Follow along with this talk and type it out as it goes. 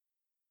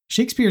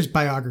Shakespeare's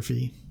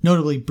biography,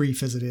 notably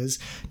brief as it is,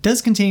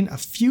 does contain a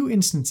few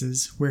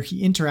instances where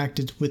he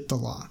interacted with the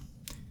law.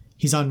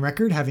 He's on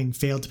record having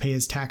failed to pay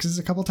his taxes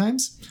a couple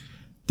times.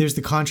 There's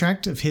the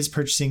contract of his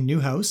purchasing New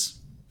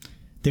House.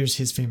 There's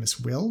his famous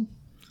will.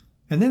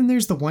 And then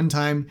there's the one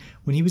time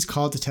when he was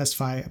called to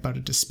testify about a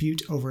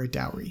dispute over a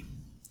dowry.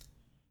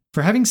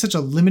 For having such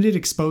a limited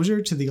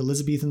exposure to the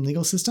Elizabethan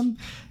legal system,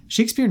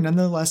 Shakespeare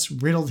nonetheless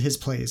riddled his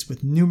plays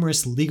with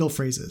numerous legal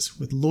phrases,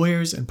 with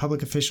lawyers and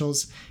public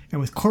officials,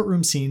 and with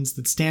courtroom scenes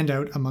that stand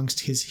out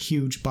amongst his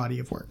huge body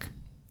of work.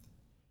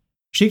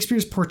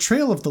 Shakespeare's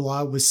portrayal of the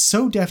law was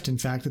so deft, in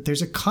fact, that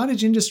there's a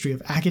cottage industry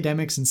of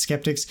academics and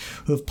skeptics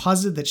who have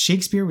posited that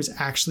Shakespeare was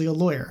actually a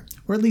lawyer,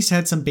 or at least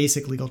had some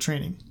basic legal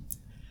training.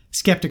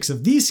 Skeptics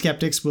of these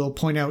skeptics will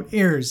point out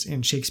errors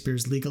in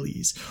Shakespeare's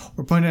legalese,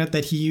 or point out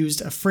that he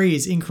used a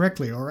phrase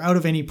incorrectly or out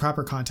of any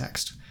proper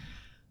context.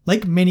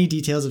 Like many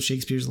details of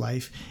Shakespeare's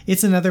life,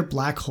 it's another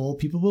black hole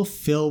people will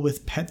fill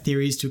with pet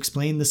theories to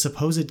explain the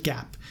supposed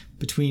gap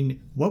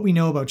between what we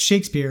know about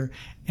Shakespeare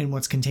and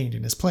what's contained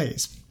in his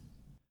plays.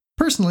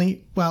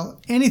 Personally, while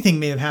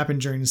anything may have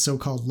happened during his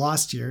so-called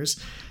lost years,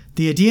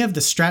 the idea of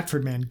the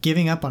Stratford man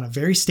giving up on a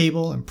very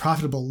stable and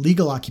profitable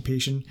legal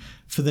occupation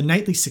for the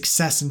nightly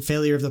success and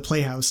failure of the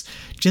playhouse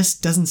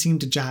just doesn't seem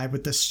to jibe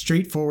with the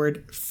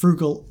straightforward,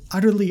 frugal,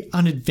 utterly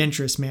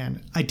unadventurous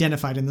man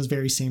identified in those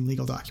very same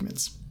legal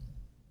documents.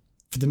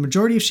 For the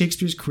majority of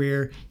Shakespeare's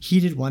career,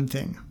 he did one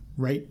thing: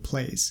 write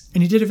plays.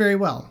 And he did it very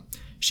well.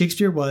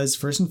 Shakespeare was,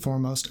 first and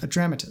foremost, a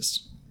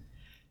dramatist.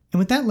 And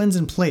with that lens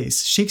in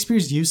place,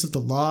 Shakespeare's use of the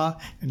law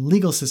and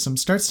legal system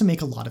starts to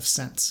make a lot of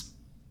sense.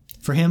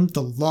 For him,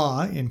 the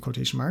law, in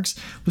quotation marks,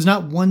 was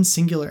not one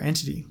singular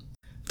entity.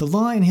 The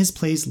law in his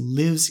plays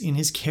lives in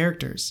his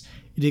characters.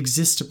 It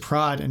exists to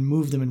prod and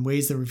move them in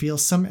ways that reveal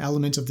some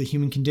element of the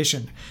human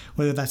condition,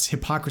 whether that's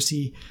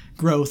hypocrisy,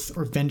 growth,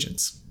 or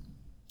vengeance.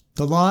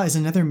 The law is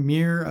another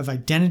mirror of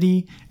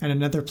identity and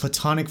another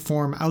platonic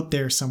form out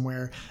there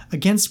somewhere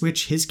against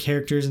which his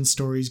characters and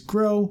stories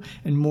grow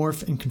and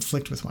morph and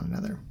conflict with one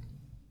another.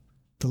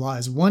 The law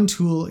is one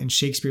tool in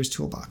Shakespeare's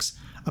toolbox,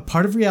 a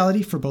part of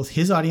reality for both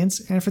his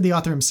audience and for the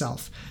author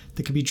himself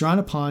that can be drawn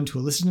upon to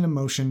elicit an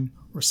emotion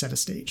or set a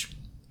stage.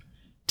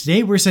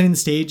 Today we're setting the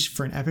stage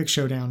for an epic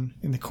showdown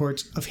in the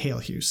court of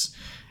Hale-Huse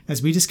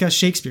as we discuss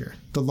Shakespeare,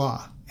 the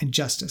law, and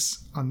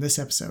justice on this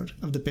episode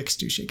of the Bix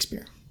Do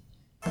Shakespeare.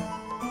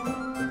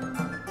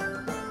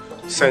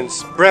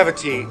 Since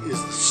brevity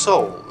is the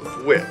soul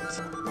of wit.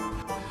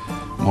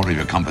 More of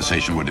your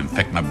conversation would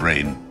infect my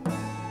brain.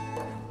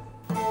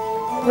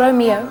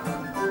 Romeo,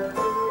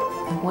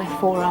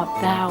 wherefore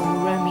art thou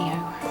Romeo?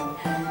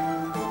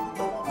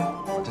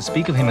 To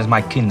speak of him as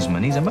my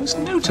kinsman, he's a most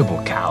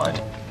notable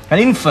coward, an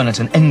infinite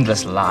and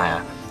endless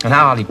liar, an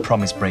hourly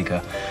promise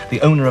breaker,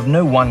 the owner of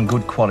no one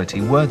good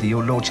quality worthy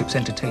your lordship's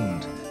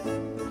entertainment.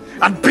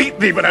 I'd beat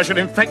thee, but I should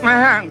infect my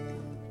hand.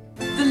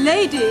 The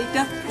lady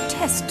doth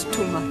protest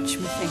too much,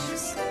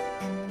 methinks.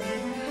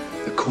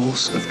 The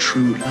course of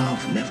true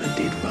love never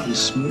did run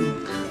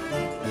smooth.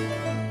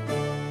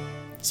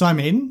 So I'm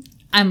Aiden.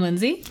 I'm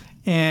Lindsay.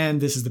 And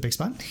this is the Big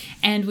Spot.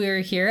 And we're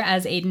here,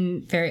 as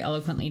Aiden very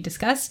eloquently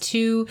discussed,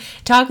 to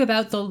talk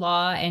about the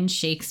law and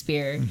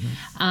Shakespeare.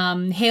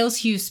 Mm-hmm.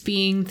 Hale-Huse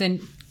being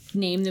the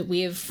name that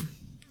we have,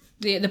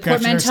 the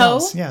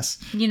portmanteau. Yes.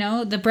 You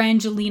know, the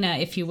Brangelina,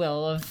 if you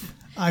will, of...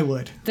 I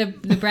would. The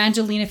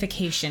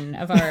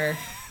Brangelinification of our...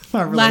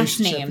 Our last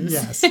names.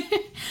 Yes.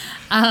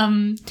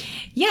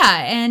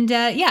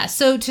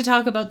 So to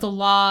talk about the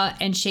law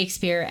and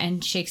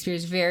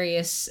Shakespeare's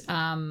various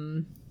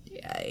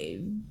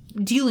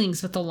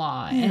dealings with the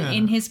law and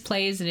in his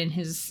plays and in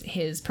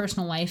his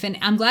personal life. And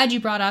I'm glad you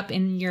brought up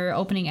in your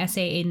opening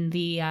essay in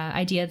the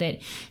idea that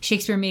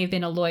Shakespeare may have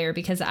been a lawyer,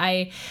 because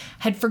I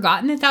had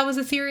forgotten that was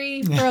a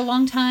theory for a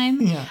long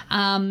time.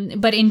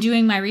 But in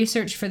doing my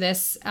research for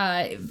this,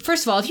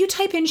 first of all, if you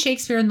type in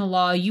Shakespeare and the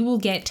law, you will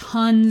get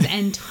tons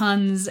and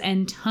tons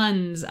and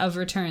tons of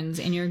returns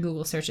in your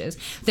Google searches.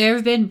 There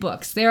have been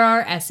books, there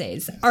are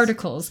essays,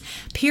 articles,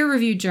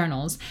 peer-reviewed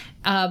journals,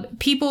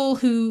 people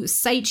who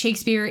cite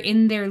Shakespeare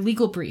in their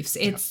legal briefs.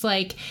 It's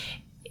like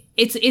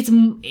it's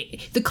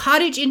the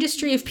cottage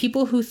industry of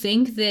people who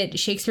think that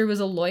Shakespeare was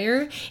a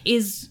lawyer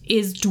is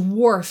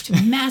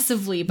dwarfed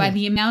massively by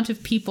the amount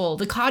of people,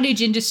 the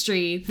cottage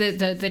industry,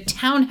 the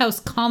townhouse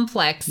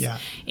complex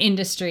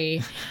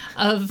industry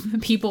of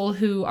people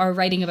who are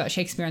writing about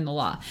Shakespeare and the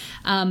law.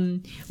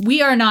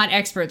 We are not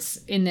experts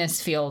in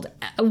this field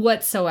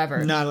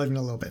whatsoever. Not even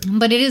a little bit.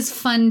 But it is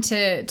fun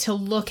to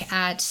look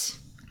at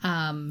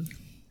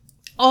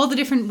all the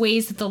different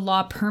ways that the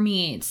law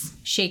permeates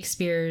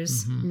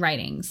Shakespeare's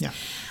writings.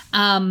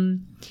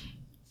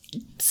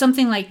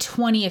 Something like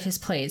 20 of his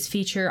plays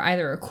feature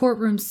either a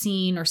courtroom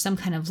scene or some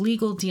kind of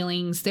legal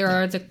dealings. There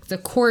are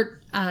the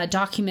court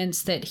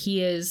documents that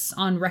he is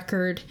on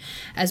record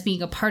as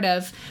being a part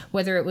of,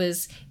 whether it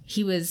was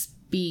he was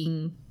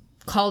being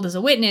called as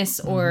a witness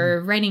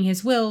or writing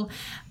his will.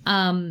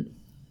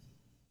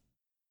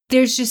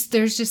 There's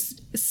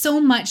just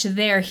so much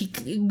there.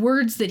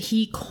 Words that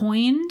he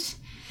coined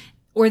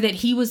or that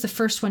he was the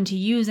first one to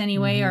use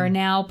anyway, are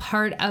now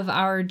part of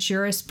our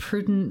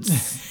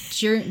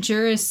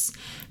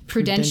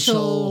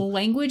jurisprudential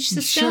language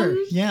system. Sure,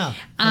 yeah.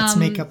 Let's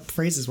make up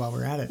phrases while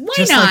we're at it. Why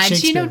just not? Like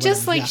Shakespeare,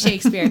 just like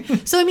Shakespeare.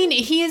 So I mean,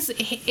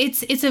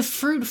 it's a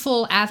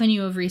fruitful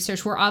avenue of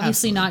research. We're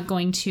obviously not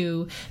going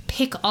to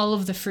pick all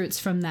of the fruits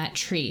from that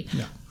tree.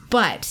 No.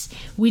 But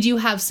we do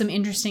have some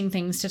interesting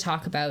things to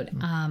talk about.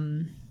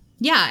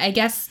 I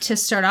guess to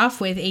start off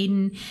with,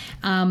 Aidan,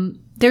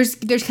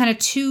 there's kind of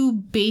two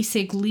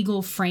basic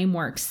legal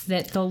frameworks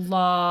that the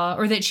law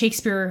or that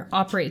Shakespeare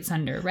operates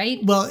under, right?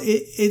 Well,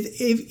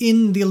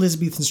 in the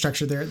Elizabethan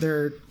structure, there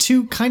are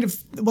two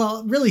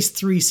really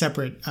three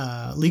separate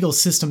legal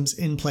systems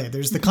in play.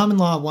 There's the common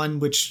law one,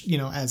 which,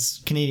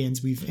 as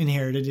Canadians we've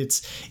inherited.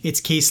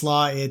 It's case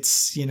law.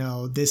 It's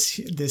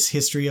this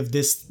history of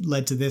this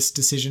led to this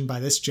decision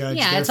by this judge.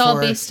 Yeah, it's all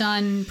based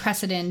on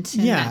precedent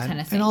and that kind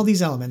of thing. And all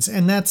these elements,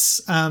 and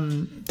that's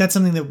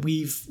something that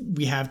we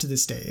have to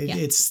this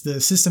day. It's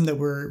the system that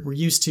we're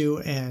used to,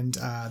 and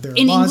there are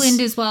in laws.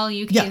 England as well.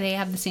 UK, they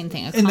have the same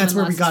thing. And that's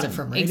where we got it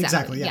from, right?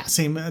 Exactly. Yeah.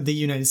 Same. The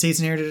United States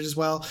inherited it as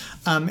well,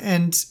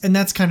 and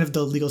that's kind of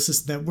the legal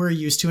system that we're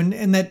used to,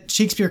 and that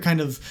Shakespeare kind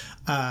of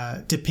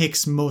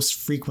depicts most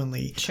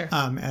frequently,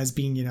 as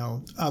being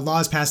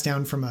laws passed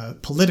down from a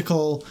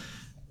political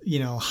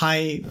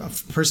high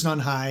person on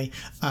high,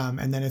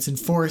 and then it's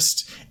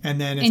enforced, and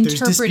then if there's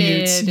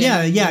disputes,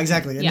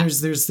 exactly, and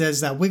there's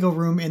that wiggle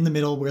room in the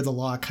middle where the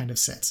law kind of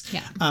sits,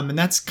 and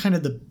that's kind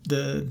of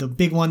the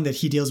big one that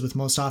he deals with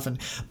most often.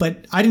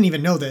 But I didn't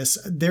even know this.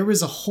 There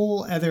was a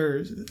whole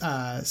other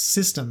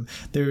system.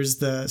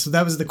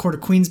 That was the Court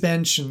of Queen's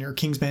Bench or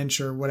King's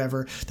Bench or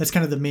whatever. That's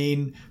kind of the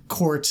main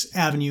court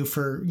avenue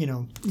for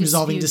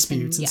resolving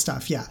disputes and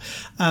stuff.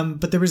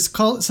 But there was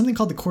something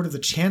called the Court of the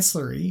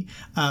Chancellery,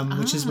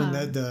 which is when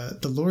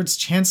the Lord's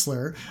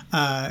Chancellor,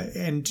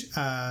 and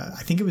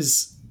I think it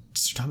was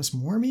Sir Thomas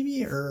More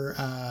maybe, or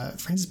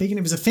Francis Bacon.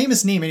 It was a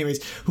famous name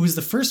anyways, who was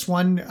the first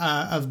one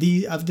of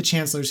the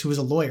chancellors who was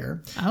a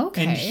lawyer.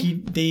 Okay.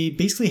 And they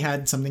basically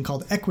had something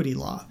called equity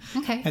law.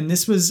 Okay. And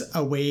this was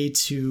a way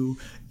to,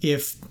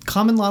 if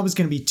common law was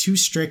going to be too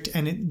strict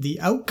and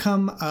the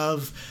outcome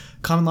of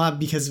common law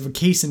because of a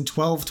case in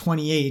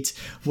 1228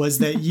 was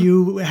that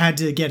you had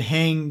to get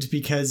hanged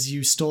because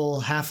you stole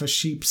half a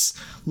sheep's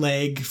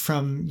leg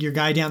from your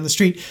guy down the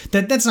street.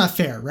 That's not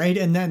fair, right?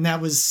 And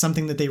that was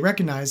something that they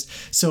recognized.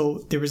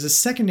 So there was a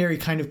secondary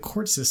kind of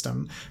court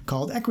system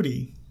called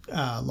equity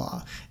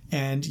law.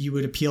 And you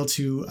would appeal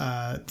to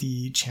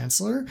the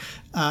chancellor,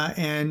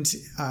 and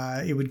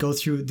it would go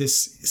through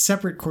this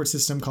separate court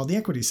system called the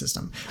equity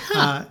system.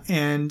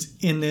 And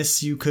in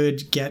this, you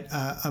could get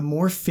a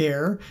more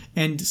fair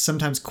and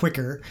sometimes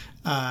quicker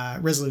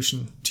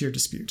resolution to your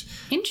dispute.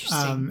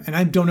 Interesting. And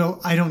I don't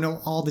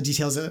know all the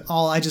details at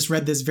all. I just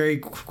read this very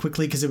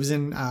quickly because it was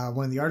in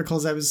one of the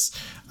articles I was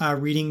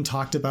reading,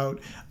 talked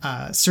about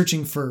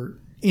searching for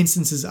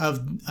instances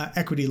of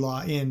equity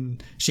law in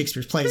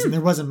Shakespeare's plays, and there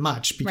wasn't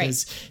much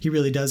because he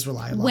really does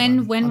rely a lot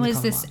on when the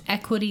was this law.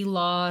 equity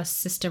law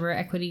system or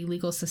equity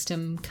legal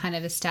system kind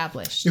of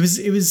established?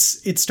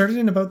 It started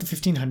in about the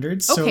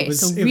 1500s. So okay, it was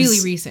so really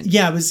recent.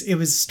 Yeah, it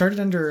was started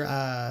under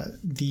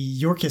the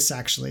Yorkists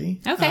actually.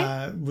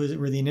 Okay,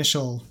 were the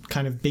initial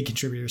kind of big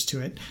contributors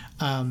to it,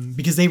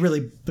 because they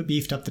really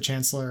beefed up the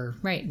chancellor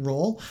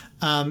role,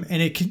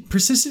 and it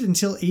persisted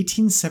until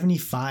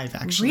 1875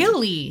 actually.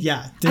 Really?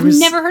 Yeah, I've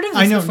never heard of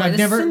this. Before.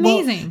 This is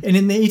amazing. Well, and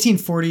in the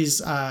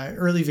 1840s,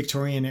 early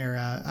Victorian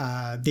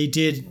era, they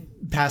did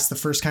pass the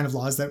first kind of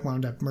laws that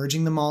wound up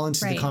merging them all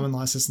into the common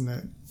law system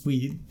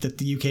that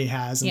the UK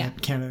has and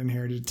that Canada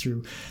inherited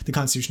through the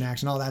Constitution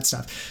Act and all that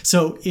stuff.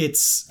 So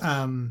it's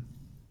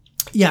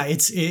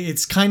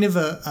it's kind of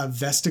a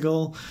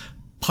vestigial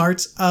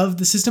part of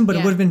the system, but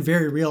it would have been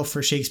very real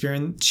for Shakespeare,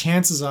 and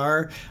chances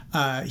are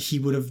he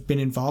would have been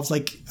involved.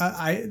 Like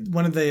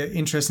one of the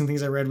interesting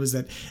things I read was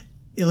that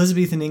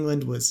Elizabethan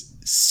England was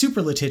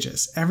super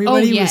litigious.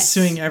 Everybody was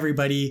suing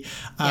everybody.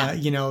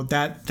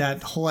 That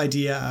whole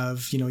idea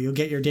of, you'll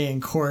get your day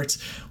in court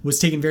was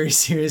taken very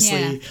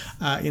seriously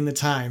in the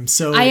time.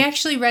 So I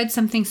actually read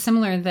something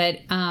similar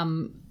that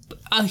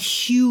a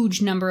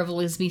huge number of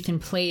Elizabethan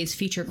plays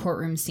feature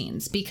courtroom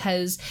scenes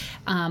because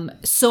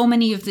so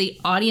many of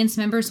the audience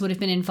members would have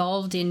been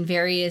involved in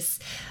various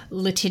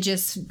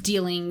litigious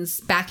dealings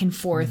back and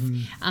forth.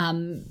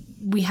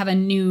 We have a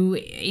new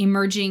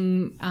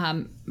emerging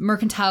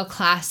mercantile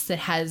class that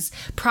has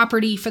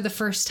property for the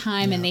first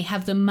time, and they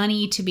have the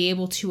money to be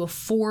able to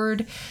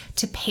afford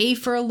to pay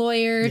for a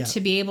lawyer, to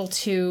be able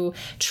to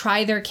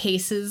try their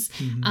cases.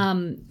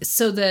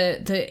 So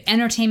the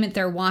entertainment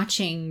they're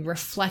watching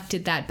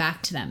reflected that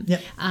back to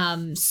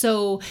them.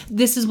 So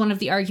this is one of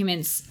the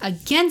arguments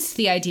against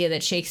the idea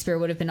that Shakespeare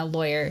would have been a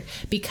lawyer,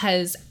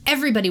 because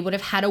everybody would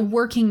have had a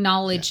working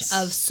knowledge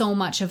of so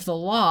much of the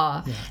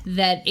law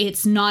that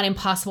it's not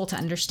impossible to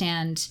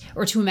understand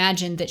or to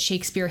imagine that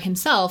Shakespeare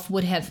himself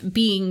would have,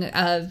 being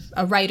a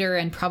writer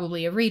and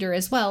probably a reader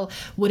as well,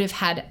 would have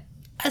had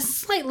a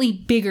slightly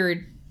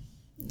bigger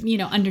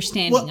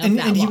understanding of that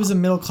and he law. was a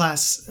middle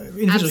class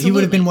individual. Absolutely. He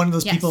would have been one of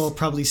those Yes. people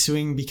probably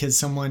suing because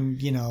someone,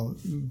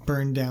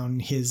 burned down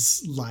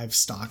his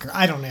livestock, or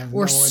I don't know.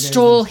 or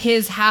stole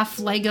his half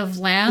leg of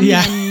lamb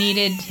and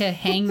needed to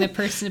hang the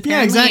person apparently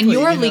Yeah, exactly. in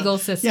your legal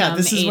system. Yeah,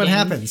 this is what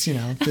happens.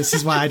 This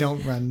is why I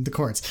don't run the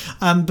courts.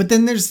 But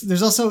then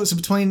there's also, so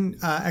between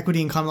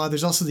equity and common law,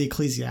 there's also the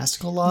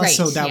ecclesiastical law. Right,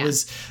 so that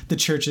was the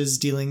church's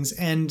dealings,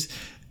 and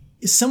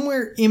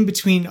somewhere in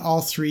between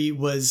all three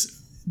was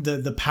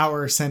the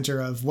power center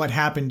of what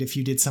happened if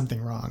you did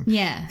something wrong.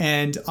 Yeah.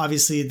 And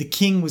obviously the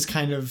king was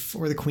kind of,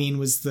 or the queen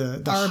was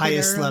the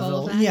highest of all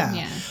level. that,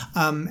 yeah.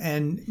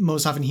 And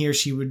most often he or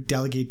she would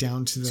delegate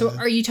down to the... So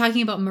are you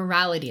talking about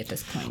morality at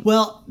this point?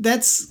 Well,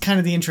 that's kind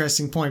of the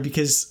interesting point,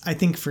 because I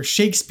think for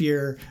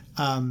Shakespeare,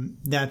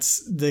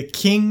 that's the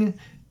king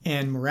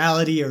and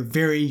morality are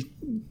very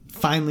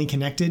finely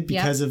connected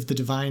because of the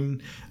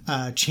divine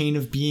chain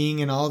of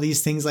being and all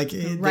these things, like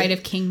right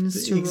of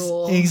kings to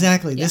rule.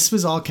 Exactly. Yeah. This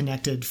was all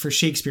connected for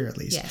Shakespeare, at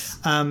least. Yes.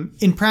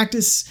 In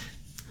practice,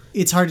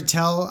 it's hard to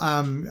tell.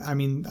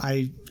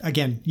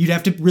 You'd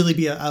have to really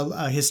be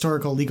a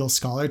historical legal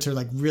scholar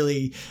to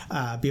really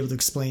be able to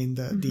explain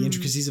the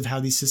intricacies of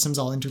how these systems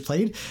all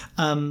interplayed.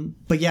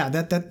 But yeah,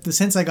 that the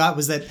sense I got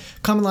was that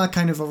common law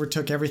kind of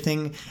overtook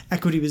everything.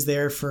 Equity was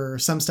there for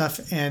some stuff,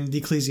 and the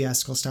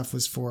ecclesiastical stuff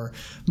was for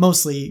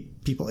mostly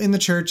people in the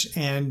church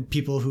and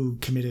people who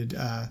committed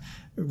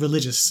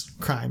religious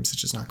crimes,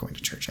 such as not going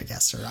to church, I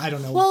guess, or I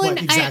don't know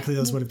what exactly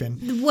those would have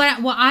been.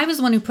 Well, I was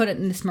the one who put it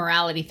in this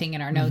morality thing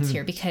in our notes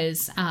here,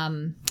 because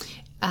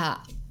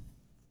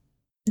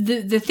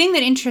the thing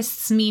that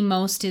interests me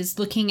most is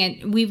looking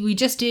at, we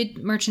just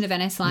did Merchant of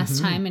Venice last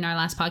time in our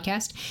last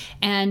podcast,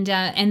 and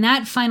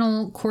that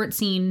final court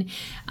scene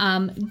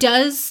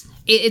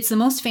it's the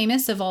most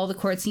famous of all the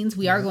court scenes.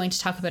 We are going to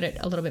talk about it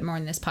a little bit more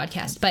in this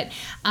podcast, but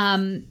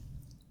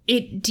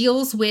it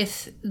deals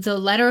with the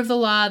letter of the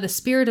law, the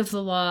spirit of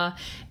the law,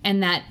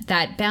 and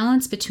that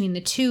balance between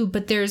the two.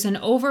 But there's an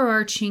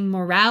overarching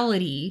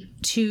morality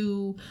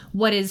to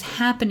what is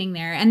happening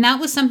there. And that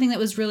was something that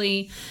was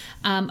really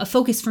a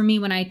focus for me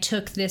when I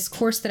took this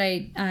course that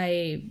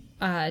I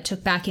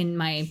took back in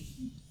my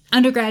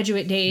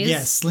undergraduate days.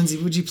 Yes. Lindsay,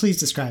 would you please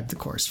describe the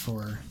course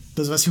for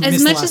those of us who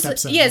missed the last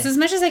episode? Yes, as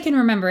much as I can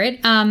remember it.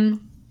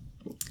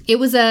 It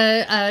was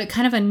a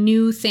kind of a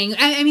new thing.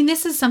 I mean,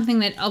 this is something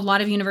that a lot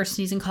of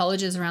universities and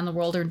colleges around the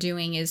world are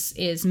doing,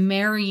 is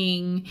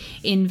marrying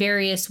in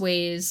various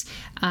ways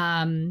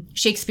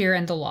Shakespeare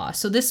and the law.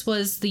 So this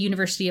was the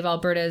University of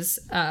Alberta's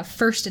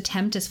first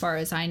attempt, as far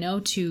as I know,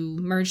 to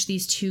merge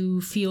these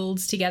two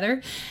fields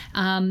together.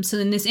 So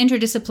in this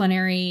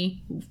interdisciplinary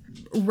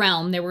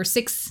realm, there were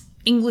 6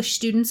 English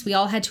students. We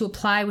all had to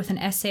apply with an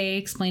essay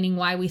explaining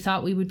why we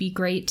thought we would be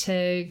great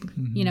to,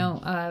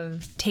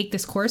 take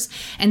this course.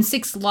 And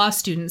 6 law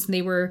students.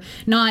 They were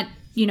not,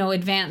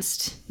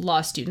 advanced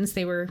law students.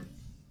 They were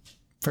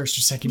first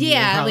or second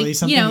year, probably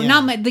something.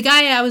 Not the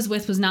guy I was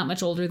with was not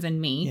much older than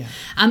me. Yeah.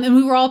 And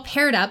we were all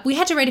paired up. We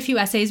had to write a few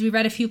essays. We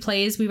read a few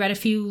plays. We read a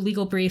few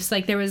legal briefs.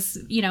 Like there was,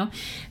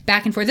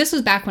 back and forth. This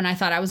was back when I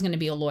thought I was going to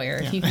be a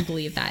lawyer, if you can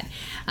believe that.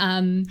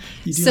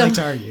 You do like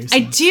to argue. So.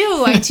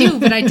 I do,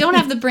 but I don't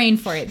have the brain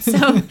for it.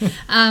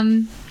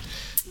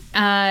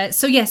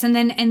 So yes, and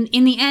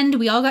in the end,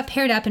 we all got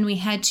paired up and we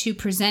had to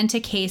present a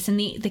case. And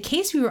the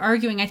case we were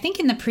arguing, I think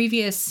in a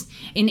previous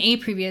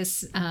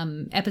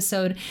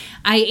episode,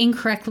 I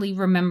incorrectly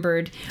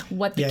remembered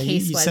what the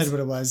case was. You said what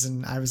it was,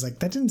 and I was like,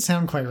 that didn't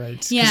sound quite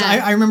right.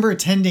 Yeah. I remember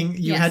attending,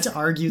 you had to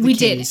argue the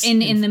case. We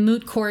did, in the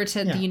moot court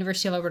at the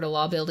University of Alberta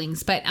Law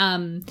Buildings. But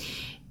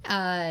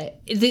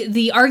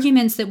the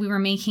arguments that we were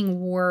making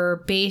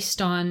were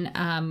based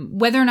on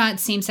whether or not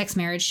same-sex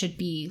marriage should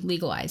be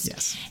legalized.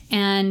 Yes.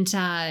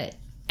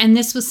 And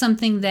this was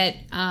something that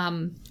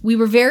we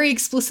were very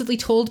explicitly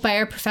told by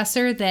our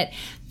professor that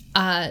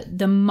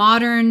the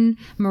modern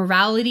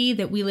morality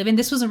that we live in,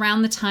 this was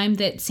around the time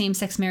that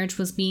same-sex marriage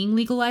was being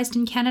legalized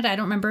in Canada. I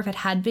don't remember if it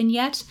had been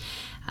yet.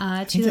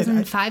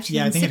 2005,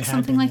 2006,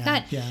 something like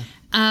that. Yeah.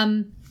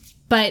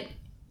 But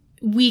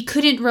we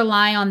couldn't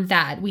rely on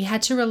that. We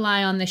had to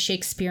rely on the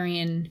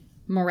Shakespearean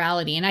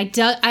morality. And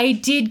I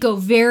did go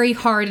very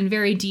hard and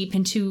very deep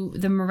into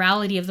the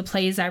morality of the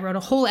plays. I wrote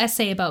a whole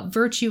essay about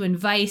virtue and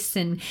vice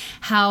and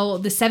how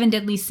the 7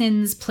 deadly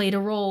sins played a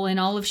role in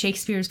all of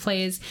Shakespeare's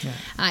plays. Yeah.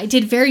 I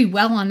did very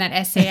well on that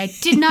essay. I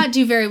did not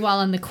do very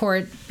well in the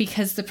court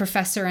because the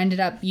professor ended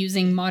up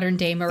using modern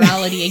day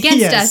morality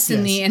against us.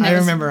 Yes. I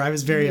remember I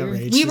was very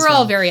outraged. We were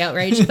all very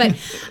outraged. But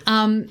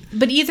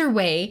either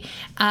way,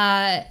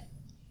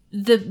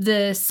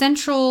 the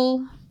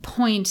central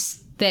point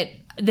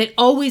that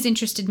always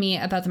interested me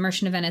about the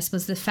Merchant of Venice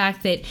was the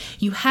fact that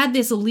you had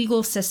this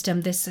legal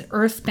system, this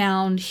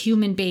earthbound,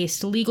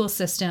 human-based legal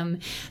system,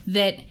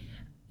 that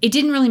it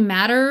didn't really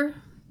matter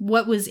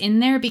what was in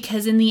there,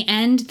 because in the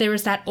end there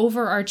was that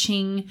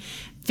overarching,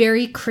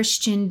 very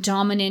Christian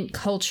dominant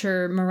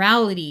culture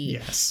morality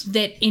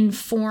that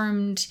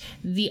informed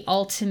the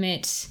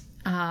ultimate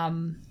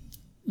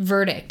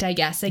verdict, I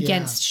guess,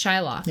 against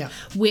Shylock,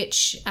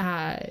 which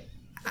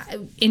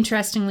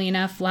interestingly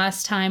enough,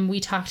 last time we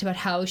talked about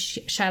how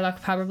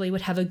Shylock probably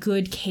would have a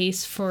good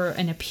case for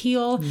an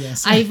appeal.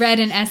 Yes. I read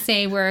an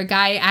essay where a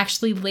guy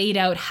actually laid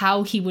out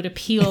how he would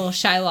appeal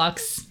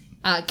Shylock's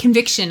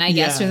conviction, I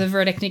guess, Yeah. or the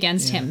verdict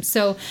against him.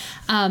 So,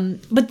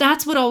 but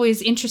that's what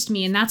always interests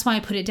me, and that's why I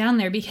put it down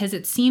there, because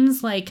it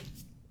seems like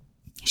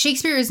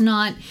Shakespeare is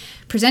not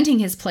presenting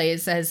his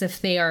plays as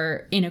if they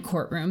are in a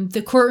courtroom.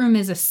 The courtroom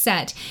is a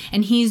set,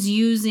 and he's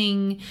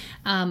using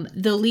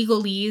the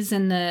legalese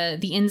and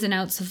the ins and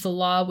outs of the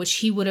law, which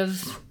he would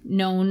have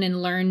known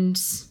and learned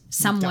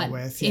somewhat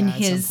with, in at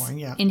some his point,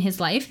 yeah. in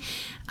his life.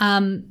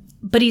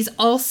 But he's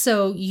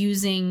also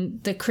using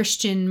the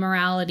Christian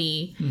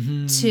morality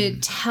to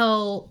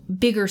tell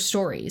bigger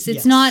stories.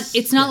 It's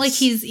Yes. not like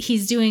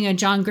he's doing a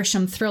John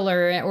Grisham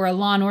thriller or a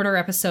Law and Order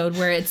episode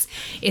where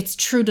it's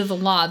true to the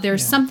law.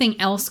 There's something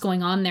else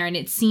going on there, and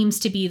it seems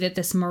to be that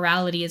this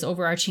morality is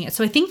overarching it.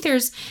 So I think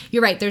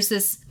you're right, there's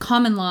this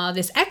common law,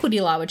 this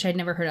equity law, which I'd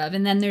never heard of,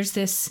 and then there's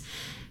this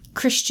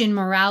Christian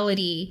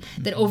morality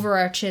that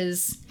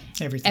overarches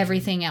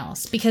everything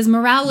else. Because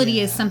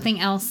morality is something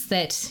else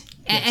that...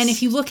 And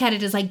if you look at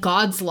it as like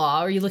God's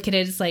law, or you look at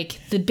it as like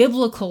the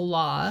biblical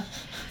law,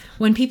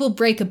 when people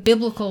break a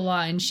biblical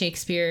law in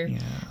Shakespeare,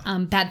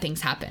 bad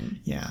things happen.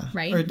 Yeah.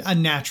 Right? Or a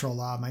natural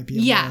law might be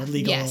a more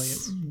legally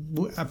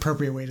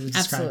appropriate way to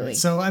describe Absolutely. it.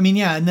 So, I mean,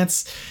 yeah, and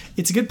it's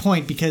a good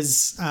point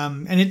because,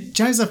 and it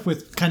jives up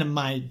with kind of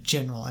my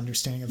general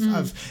understanding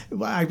of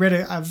I read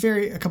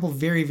a couple of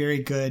very, very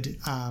good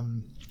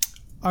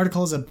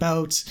articles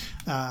about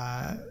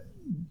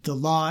the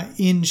law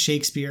in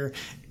Shakespeare,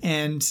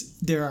 and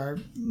there are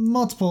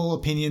multiple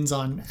opinions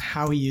on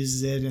how he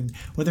uses it and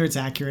whether it's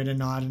accurate or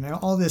not and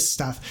all this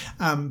stuff.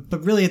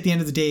 But really, at the end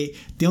of the day,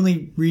 the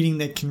only reading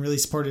that can really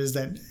support it is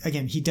that,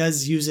 again, he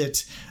does use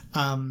it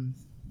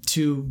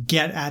to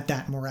get at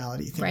that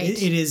morality thing. Right.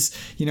 It is,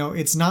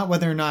 it's not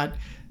whether or not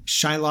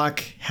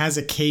Shylock has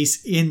a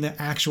case in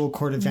the actual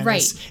court of Venice.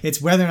 Right.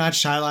 It's whether or not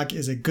Shylock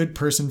is a good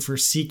person for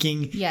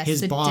seeking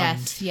his the bond.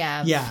 death,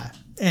 Yeah.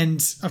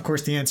 And of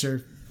course, the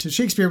answer to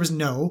Shakespeare was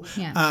no.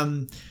 Yeah.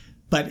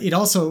 But it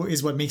also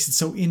is what makes it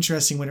so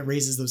interesting when it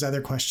raises those other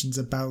questions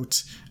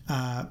about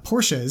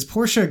Portia. Is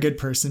Portia a good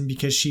person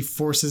because she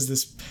forces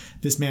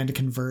this man to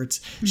convert?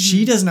 Mm-hmm.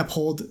 She doesn't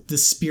uphold the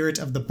spirit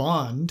of the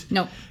bond.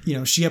 No.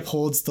 She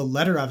upholds the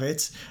letter of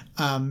it,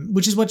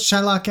 which is what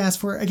Shylock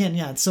asked for.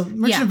 Again, so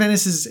Merchant of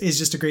Venice is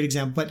just a great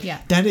example, but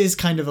that is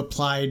kind of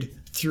applied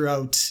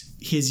throughout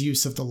his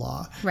use of the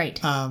law.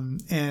 Right.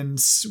 And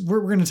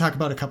we're going to talk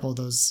about a couple of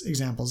those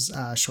examples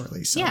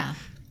shortly. So. Yeah.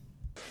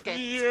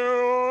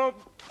 You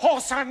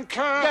horse and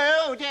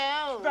cur!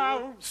 Do.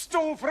 Thou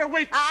stole for a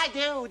witch! I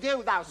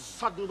do, thou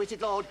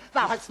sudden-witted lord.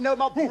 Thou hast no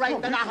more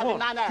brain than I have in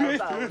mine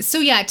elbow. So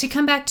to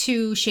come back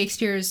to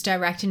Shakespeare's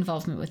direct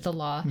involvement with the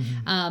law,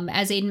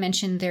 as Aidan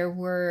mentioned, there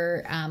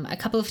were a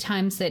couple of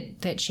times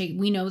that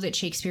we know that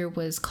Shakespeare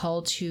was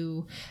called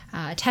to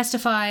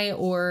testify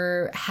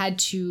or had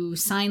to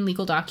sign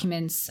legal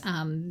documents.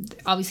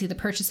 Obviously, the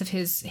purchase of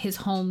his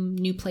home,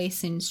 new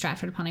place in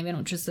Stratford-upon-Avon,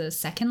 which was the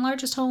second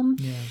largest home,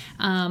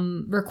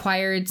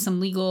 required some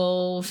legal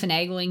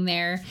finagling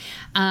there.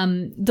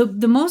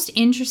 The most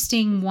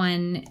interesting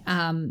one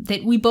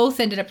that we both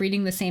ended up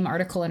reading the same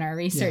article in our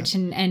research,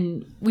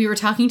 and we were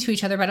talking to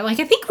each other about it. Like,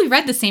 I think we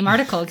read the same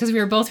article because we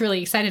were both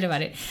really excited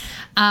about it.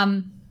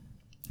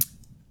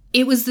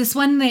 It was this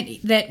one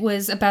that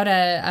was about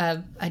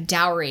a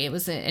dowry. It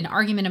was an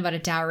argument about a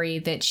dowry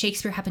that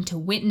Shakespeare happened to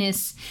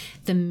witness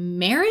the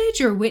marriage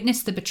or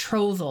witness the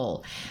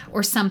betrothal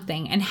or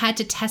something, and had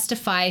to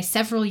testify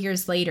several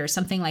years later,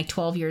 something like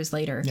 12 years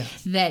later,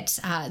 that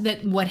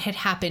what had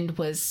happened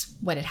was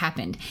what had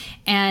happened.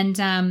 And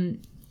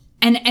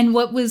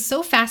what was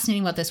so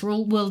fascinating about this,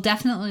 we'll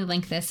definitely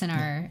link this in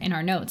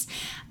our notes,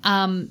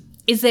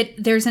 is that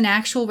there's an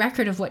actual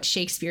record of what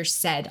Shakespeare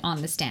said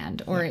on the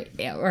stand or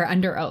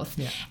under oath.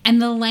 Yeah.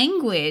 And the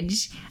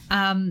language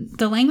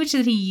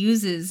that he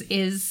uses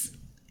is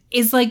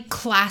like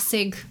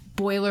classic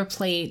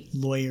boilerplate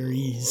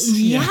lawyerese.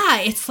 Yeah,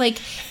 it's like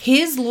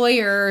his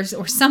lawyers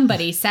or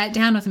somebody sat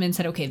down with him and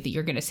said, okay,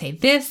 you're going to say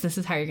this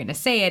is how you're going to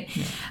say it.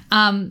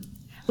 Yeah.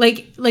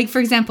 Like for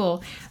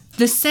example,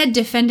 the said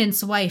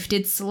defendant's wife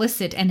did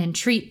solicit and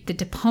entreat the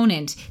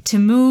deponent to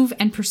move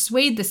and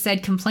persuade the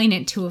said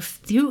complainant to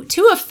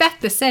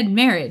effect the said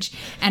marriage,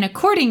 and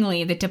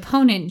accordingly the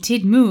deponent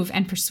did move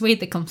and persuade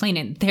the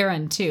complainant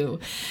thereunto.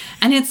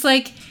 And it's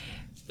like,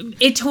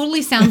 it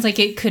totally sounds like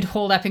it could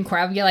hold up in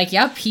court. I'd be like,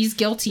 yep, he's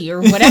guilty or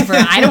whatever.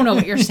 I don't know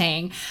what you're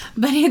saying.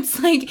 But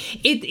it's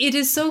like, it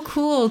is so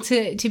cool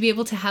to be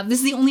able to have, this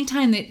is the only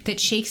time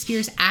that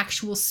Shakespeare's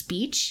actual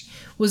speech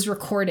was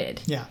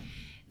recorded. Yeah.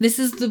 This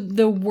is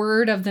the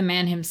word of the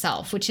man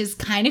himself, which is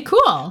kind of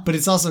cool. But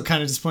it's also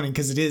kind of disappointing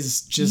because it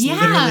is just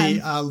literally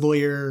a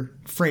lawyer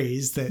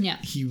phrase that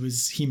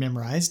he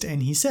memorized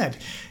and he said.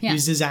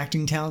 Used his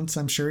acting talents.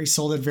 I'm sure he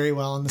sold it very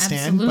well on the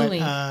stand. But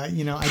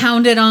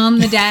pounded on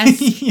the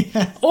desk.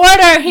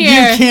 Order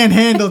here. You can't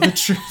handle the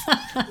truth.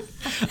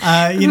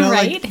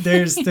 Right? Like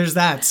there's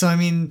that. So I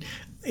mean,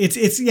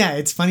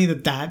 it's funny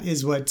that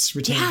is what's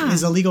retained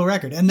is a legal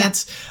record, and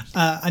that's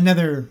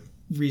another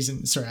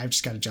reason. Sorry, I've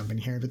just got to jump in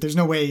here, but there's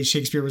no way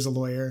Shakespeare was a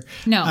lawyer.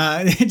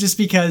 No, just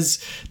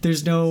because there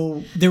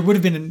would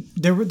have been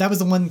that was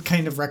the one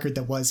kind of record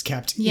that was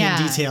kept in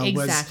detail.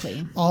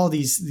 Exactly. Was all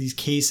these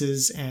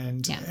cases,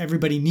 and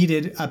everybody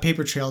needed a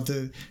paper trail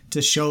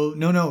to show.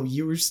 No,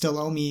 you still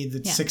owe me the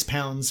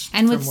 £6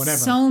 and from with whatever.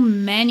 So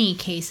many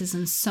cases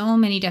and so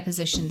many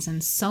depositions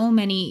and so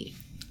many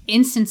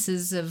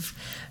instances of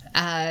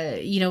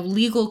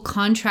legal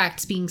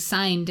contracts being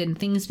signed and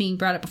things being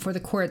brought up before the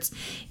courts.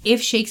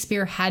 If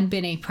Shakespeare had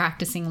been a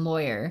practicing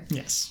lawyer,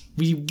 yes,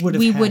 we would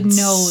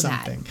know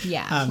something. that.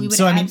 Yeah, we would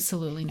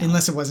absolutely know.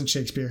 Unless it wasn't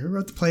Shakespeare who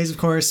wrote the plays, of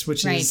course,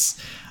 which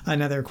is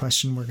another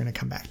question we're going to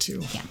come back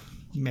to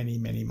many,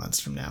 many months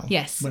from now.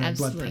 Yes, when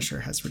absolutely. our blood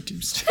pressure has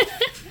reduced.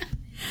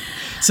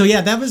 So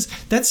yeah,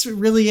 that's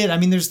really it. I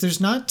mean,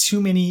 there's not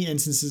too many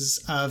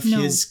instances of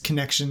his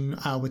connection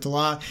with the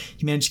law.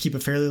 He managed to keep a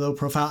fairly low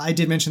profile. I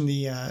did mention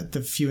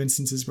the few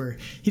instances where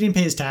he didn't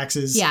pay his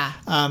taxes. Yeah.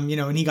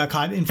 And he got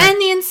caught. In fact,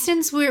 and the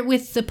instance where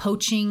with the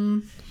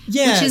poaching.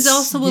 Yes, which is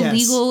also a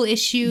legal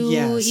issue,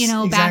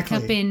 exactly. back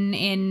up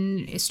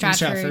in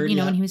Stratford,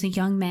 when he was a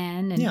young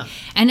man.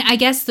 And I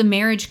guess the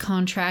marriage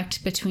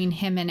contract between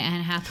him and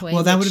Anne Hathaway.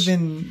 Well, that would have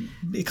been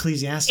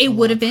ecclesiastical. It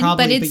would have been,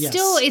 probably, but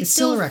it's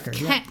still a record.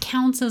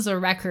 Counts as a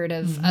record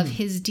of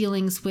his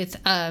dealings with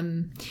a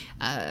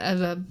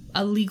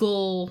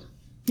legal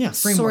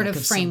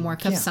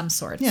framework of some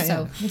sort.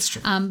 Yeah, that's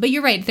true. But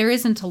you're right, there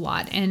isn't a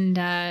lot, and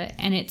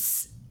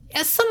it's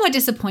somewhat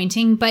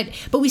disappointing, but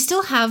we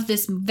still have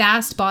this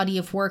vast body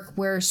of work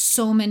where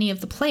so many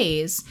of the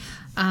plays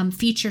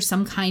feature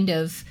some kind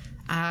of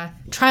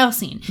trial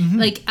scene. Mm-hmm.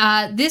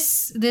 Like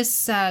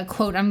this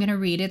quote I'm going to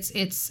read.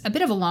 It's a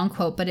bit of a long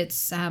quote, but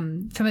it's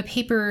from a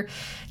paper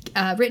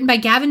written by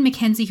Gavin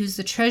Mackenzie, who's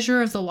the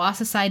treasurer of the Law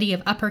Society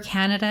of Upper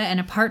Canada and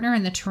a partner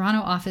in the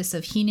Toronto office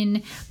of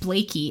Heenan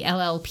Blakey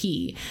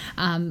LLP,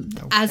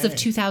 as of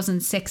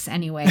 2006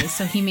 anyway.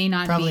 So he may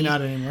not probably be,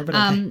 not anymore. But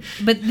okay.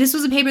 But this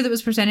was a paper that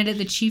was presented at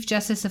the Chief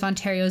Justice of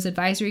Ontario's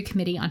Advisory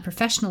Committee on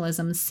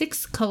Professionalism's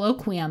 6th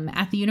colloquium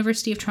at the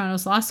University of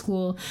Toronto's Law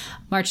School,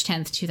 March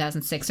 10th,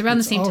 2006. Around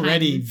the same time.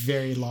 Already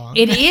very long.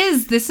 It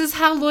is. This is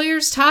how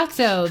lawyers talk,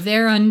 though.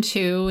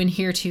 Thereunto and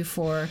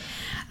heretofore.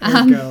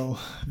 Ergo,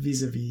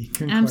 vis-a-vis,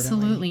 concordantly.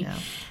 Absolutely. Yeah.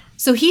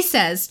 So he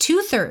says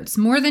 2/3,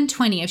 more than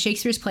 20 of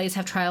Shakespeare's plays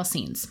have trial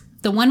scenes.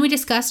 The one we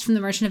discussed from The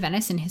Merchant of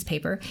Venice in his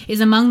paper is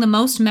among the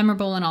most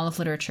memorable in all of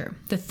literature.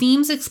 The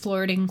themes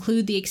explored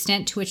include the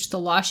extent to which the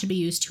law should be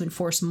used to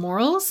enforce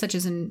morals, such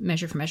as in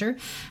Measure for Measure,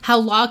 how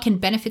law can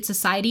benefit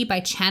society by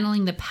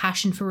channeling the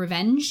passion for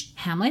revenge,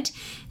 Hamlet,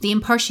 the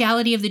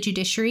impartiality of the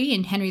judiciary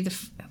in Henry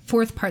IV,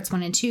 Parts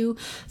 1 and 2,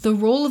 the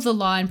role of the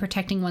law in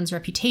protecting one's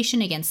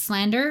reputation against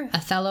slander,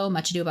 Othello,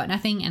 Much Ado About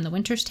Nothing, and The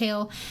Winter's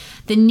Tale,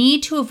 the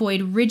need to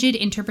avoid rigid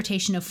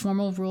interpretation of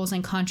formal rules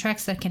and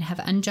contracts that can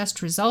have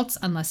unjust results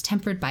unless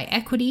tempered by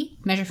equity,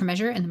 Measure for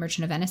Measure, and The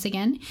Merchant of Venice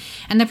again,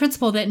 and the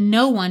principle that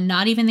no one,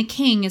 not even the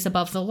king, is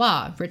above the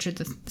law, Richard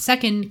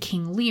II,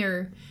 King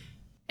Lear,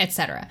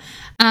 etc.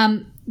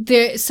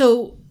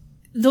 So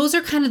those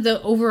are kind of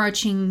the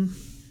overarching,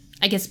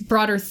 I guess,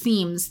 broader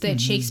themes that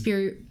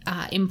Shakespeare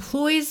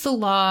employs the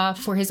law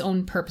for his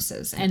own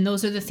purposes. And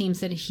those are the themes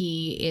that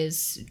he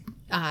is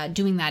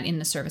doing that in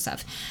the service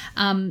of.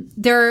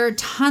 There are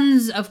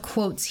tons of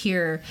quotes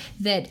here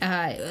that,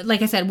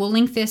 like I said, we'll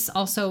link this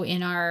also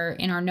in our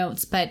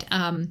notes, but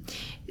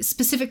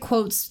specific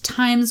quotes,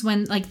 times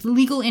when, like,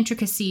 legal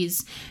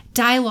intricacies,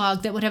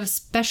 dialogue that would have a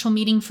special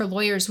meaning for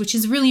lawyers, which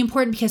is really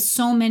important because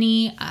so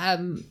many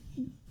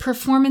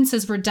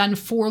performances were done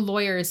for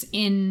lawyers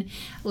in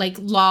like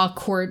law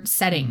court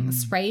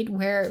settings, right?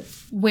 Where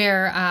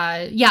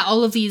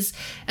all of these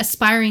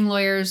aspiring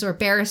lawyers or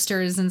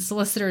barristers and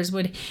solicitors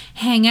would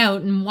hang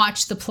out and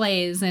watch the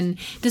plays. And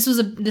this was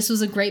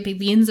a great big,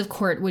 the Inns of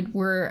Court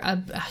were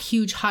a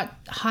huge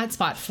hot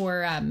spot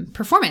for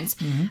performance.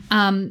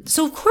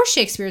 So of course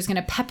Shakespeare is going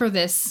to pepper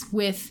this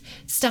with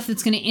stuff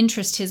that's going to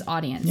interest his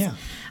audience. Yeah.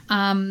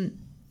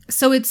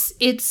 So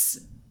it's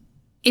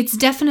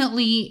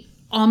definitely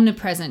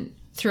omnipresent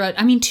throughout.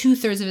 I mean,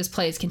 2/3 of his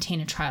plays contain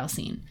a trial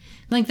scene.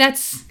 Like,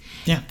 that's...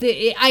 Yeah.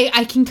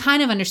 I can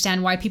kind of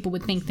understand why people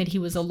would think that he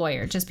was a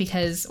lawyer, just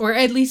because, or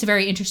at least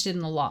very interested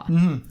in the law.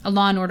 A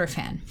Law and Order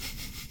fan.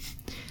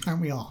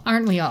 Aren't we all?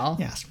 Aren't we all?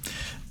 Yes.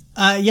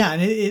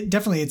 And it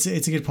definitely, it's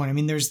a good point. I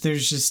mean, there's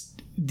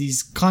just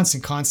these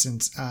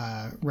constant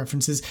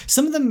references.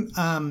 Some of them,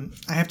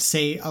 I have to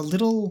say, a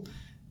little...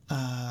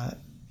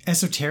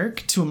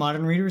 esoteric to a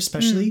modern reader,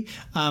 especially.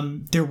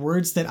 They're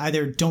words that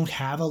either don't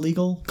have a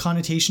legal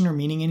connotation or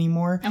meaning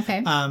anymore,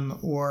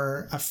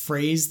 or a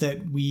phrase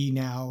that we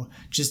now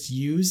just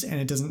use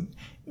and it doesn't.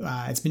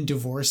 It's been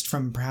divorced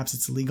from perhaps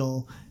its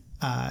legal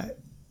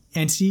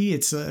entity,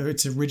 its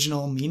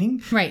original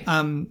meaning. Right.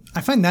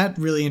 I find that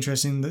really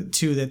interesting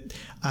too. That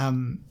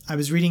I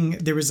was reading.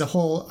 There was a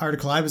whole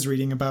article I was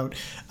reading about.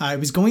 I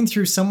was going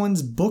through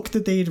someone's book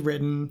that they had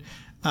written,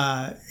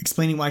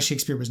 explaining why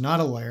Shakespeare was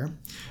not a lawyer.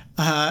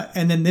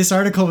 And then this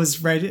article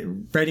was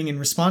writing in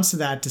response to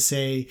that to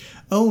say,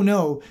 oh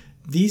no,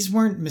 these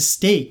weren't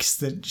mistakes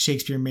that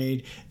Shakespeare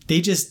made.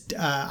 They just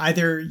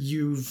either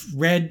you've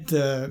read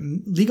the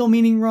legal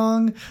meaning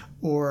wrong,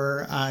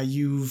 or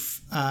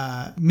you've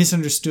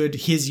misunderstood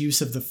his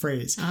use of the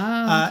phrase.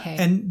 Oh, okay.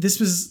 And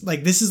this is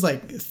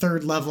like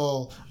third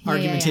level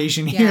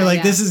argumentation here.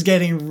 This is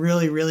getting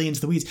really, really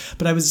into the weeds.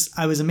 But I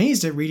was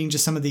amazed at reading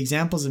just some of the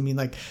examples. I mean,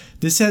 like,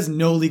 this has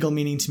no legal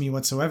meaning to me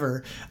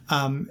whatsoever.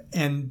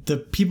 And the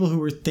people who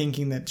were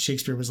thinking that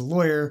Shakespeare was a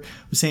lawyer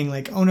was saying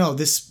like, oh no,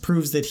 this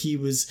proves that he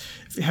was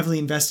heavily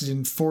invested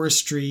in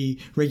forestry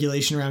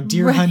regulation around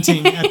deer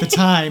hunting at the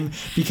time,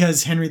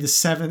 because Henry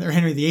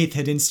VIII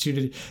had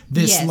instituted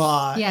this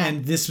law,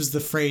 and this was the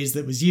phrase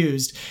that was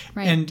used.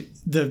 Right. And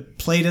the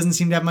play doesn't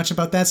seem to have much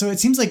about that. So it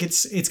seems like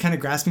it's kind of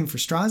grasping for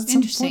straws at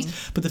some point.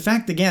 But the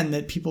fact, again,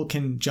 that people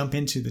can jump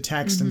into the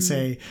text and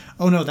say,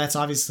 oh no, that's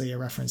obviously a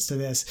reference to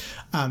this,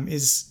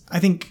 is, I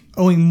think,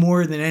 owing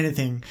more than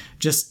anything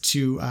just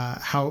to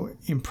how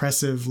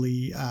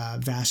impressively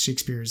vast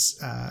Shakespeare's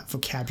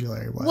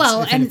vocabulary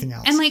was, if anything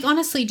else. And like,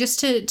 honestly, just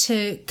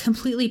to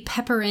completely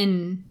pepper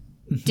in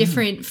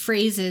different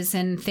phrases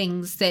and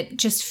things that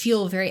just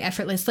feel very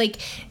effortless. Like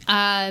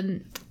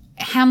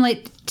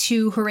Hamlet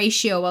to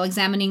Horatio while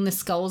examining the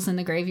skulls in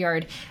the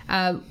graveyard.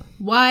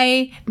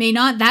 Why may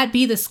not that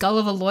be the skull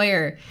of a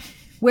lawyer?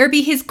 Where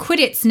be his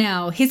quiddits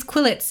now, his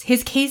quillets,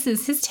 his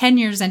cases, his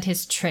tenures, and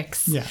his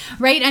tricks? Yeah.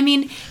 Right? I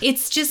mean,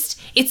 it's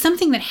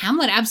something that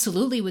Hamlet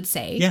absolutely would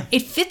say. Yeah.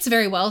 It fits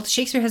very well.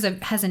 Shakespeare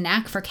has a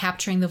knack for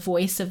capturing the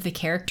voice of the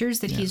characters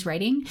that he's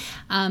writing,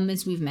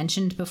 as we've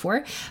mentioned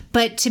before.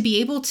 But to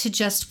be able to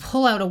just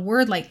pull out a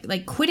word like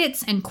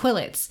quiddits and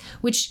quillets,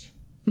 which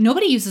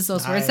nobody uses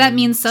those words. That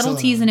means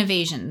subtleties and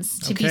evasions.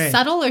 To be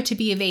subtle or to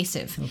be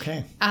evasive.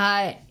 Okay.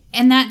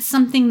 And that's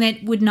something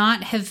that would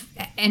not have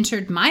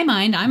entered my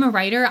mind. I'm a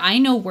writer. I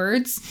know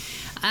words.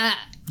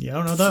 You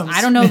don't know those. I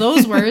don't know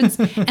those words.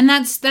 And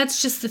that's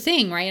just the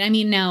thing, right? I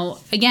mean, now,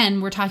 again,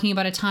 we're talking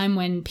about a time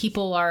when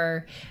people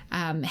are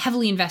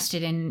heavily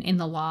invested in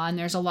the law, and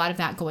there's a lot of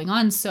that going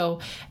on. So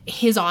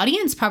his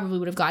audience probably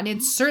would have gotten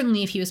it.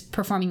 Certainly, if he was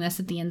performing this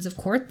at the Inns of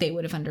Court, they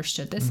would have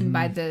understood this. And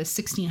by the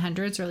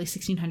 1600s, early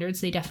 1600s,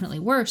 they definitely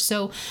were.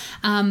 So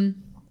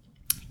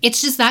it's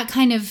just that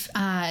kind of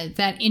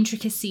that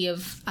intricacy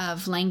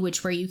of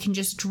language where you can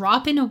just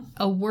drop in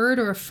a word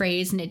or a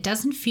phrase and it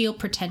doesn't feel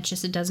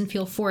pretentious. It doesn't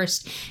feel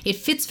forced. It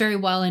fits very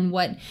well in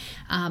what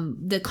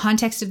the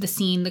context of the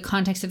scene, the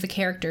context of the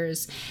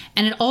characters.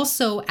 And it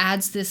also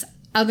adds this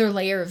other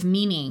layer of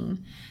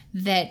meaning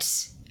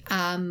that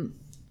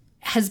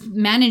has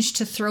managed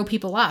to throw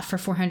people off for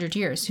 400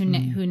 years who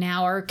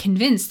now are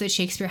convinced that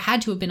Shakespeare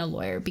had to have been a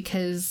lawyer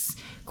because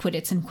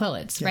quiddits and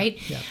quillets, right?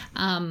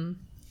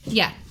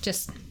 Yeah.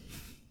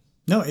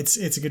 No, it's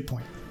a good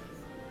point.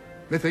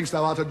 Methinks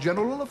thou art a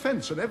general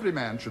offence, and every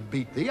man should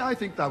beat thee. I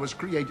think thou was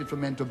created for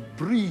men to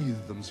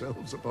breathe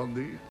themselves upon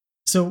thee.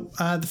 So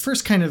the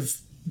first kind of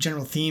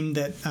general theme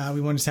that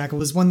we want to tackle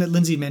was one that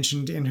Lindsay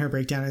mentioned in her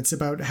breakdown. It's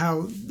about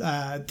how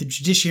the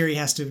judiciary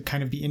has to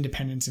kind of be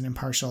independent and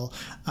impartial,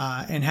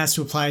 and has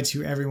to apply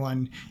to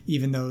everyone,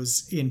 even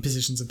those in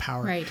positions of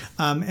power. Right.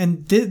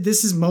 And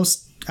this is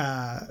most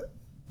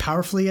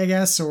powerfully, I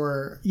guess,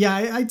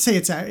 I'd say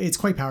it's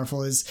quite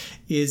powerful. Is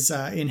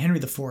in Henry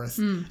IV,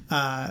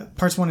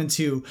 parts 1 and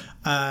 2,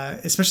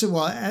 especially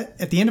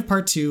at the end of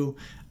part 2.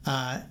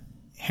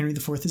 Henry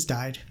IV has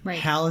died. Right.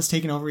 Hal has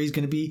taken over. He's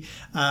going to be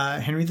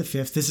Henry V.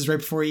 This is right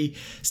before he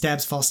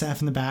stabs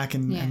Falstaff in the back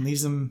and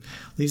leaves him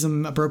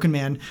a broken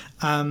man.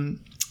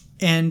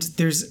 And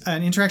there's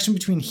an interaction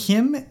between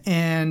him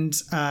and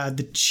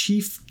the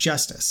Chief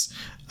Justice.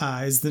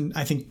 I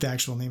think the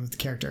actual name of the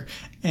character.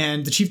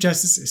 And the Chief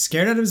Justice is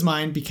scared out of his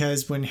mind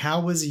because when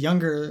Hal was a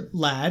younger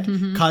lad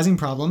causing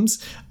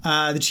problems,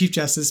 the Chief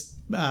Justice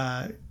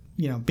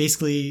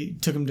basically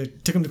took him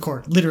to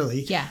court,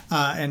 literally,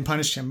 and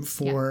punished him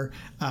for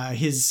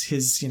his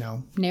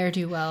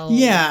ne'er-do-well.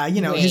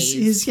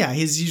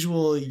 His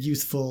usual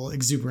youthful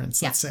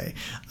exuberance, let's say.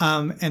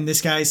 And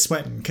this guy's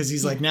sweating because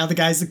he's like, now the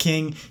guy's the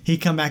king. He'd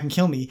come back and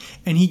kill me.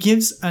 And he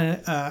gives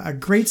a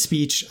great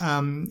speech.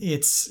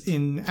 It's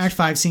in Act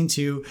 5, Scene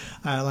 2,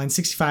 line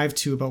 65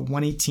 to about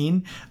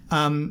 118.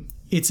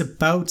 It's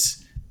about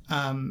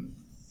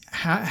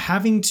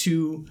having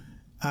to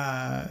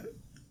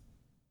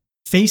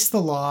face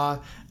the law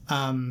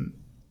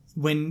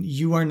when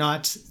you are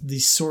not the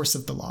source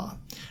of the law.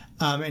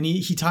 And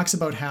he talks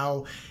about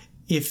how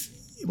if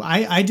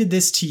I did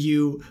this to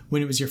you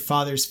when it was your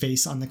father's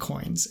face on the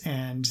coins,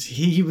 and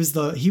he was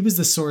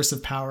the source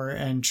of power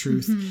and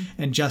truth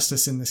and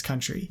justice in this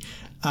country.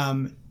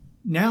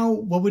 Now,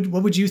 what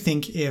would you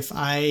think if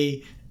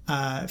I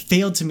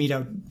failed to mete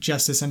out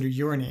justice under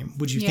your name?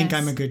 Would you think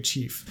I'm a good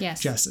Chief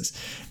Justice?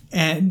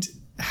 And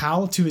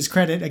Hal, to his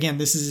credit, again,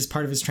 this is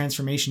part of his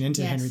transformation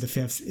into Henry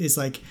V, is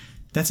like,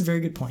 that's a very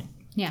good point.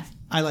 Yeah.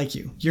 I like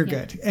you. You're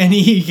good. And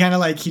he kind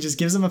of he just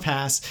gives him a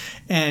pass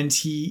and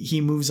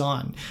he moves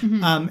on.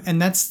 And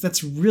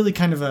that's really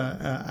kind of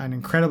an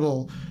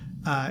incredible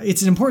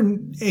it's an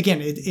important, again,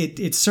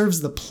 it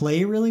serves the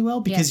play really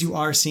well because you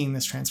are seeing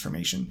this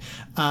transformation.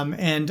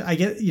 And I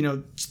get,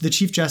 the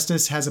Chief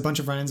Justice has a bunch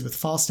of run-ins with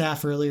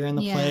Falstaff earlier in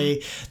the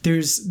play.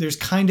 There's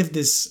kind of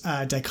this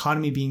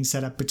dichotomy being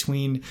set up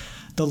between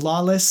the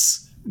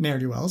lawless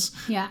ne'er-do-wells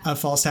of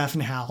Falstaff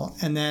and Hal,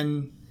 and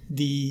then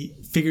the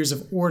figures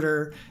of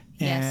order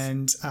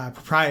and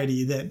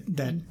propriety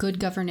that good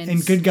governance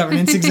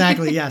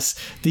exactly. Yes,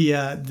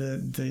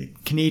 the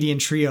Canadian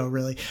trio,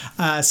 really.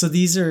 So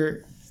these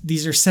are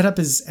set up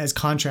as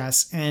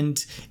contrasts,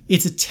 and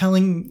it's a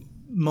telling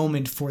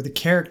moment for the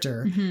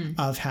character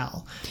of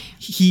Hal.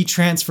 He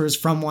transfers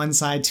from one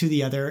side to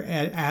the other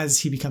as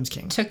he becomes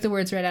king. Took the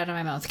words right out of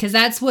my mouth, because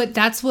that's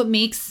what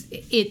makes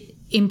it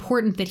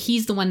important that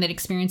he's the one that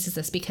experiences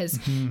this, because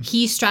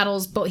he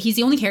straddles both. He's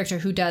the only character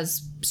who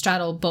does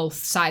straddle both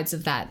sides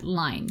of that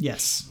line.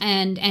 Yes.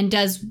 And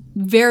does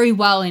very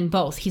well in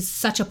both. He's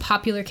such a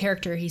popular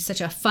character. He's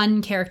such a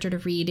fun character to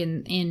read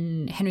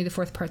in Henry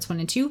IV parts 1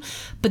 and 2.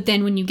 But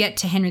then when you get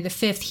to Henry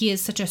V, he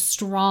is such a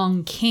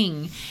strong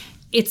king.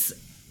 It's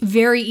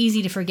very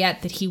easy to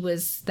forget that he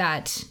was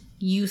that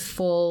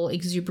youthful,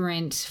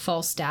 exuberant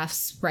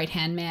Falstaff's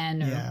right-hand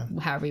man, or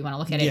however you want to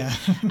look at it.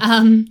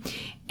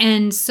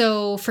 And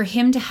so for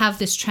him to have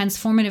this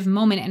transformative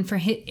moment, and for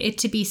it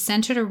to be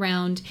centered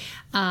around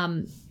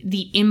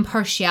the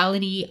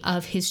impartiality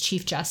of his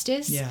Chief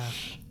Justice,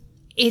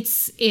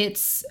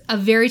 it's a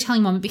very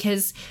telling moment,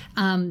 because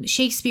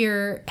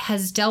Shakespeare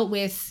has dealt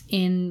with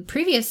in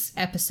previous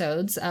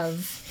episodes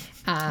of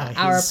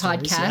our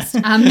podcast,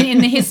 in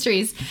the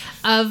histories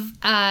of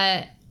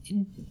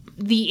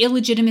the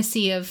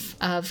illegitimacy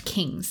of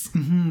kings,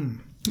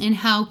 and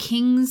how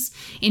kings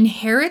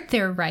inherit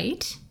their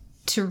right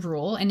to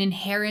rule and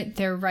inherit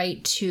their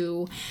right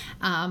to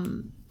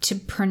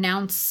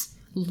pronounce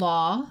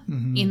law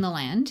in the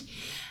land.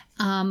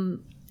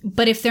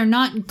 But if they're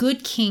not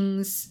good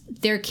kings,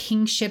 their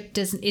kingship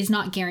is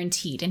not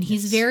guaranteed. And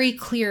he's very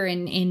clear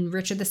in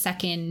Richard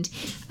II,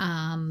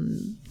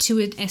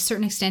 to a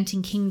certain extent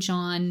in King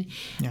John,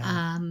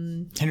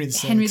 Henry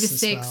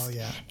VI. Well,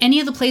 any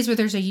of the plays where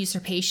there's a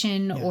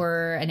usurpation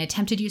or an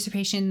attempted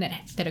usurpation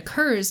that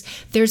occurs,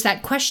 there's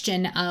that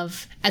question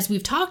of, as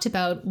we've talked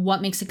about,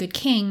 what makes a good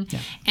king.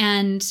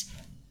 And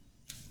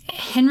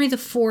Henry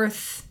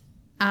IV,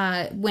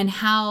 when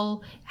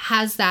Hal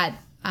has that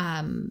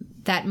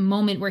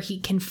moment where he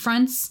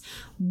confronts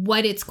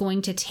what it's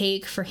going to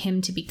take for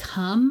him to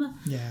become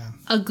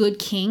a good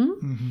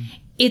king.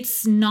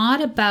 It's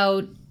not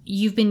about,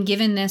 you've been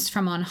given this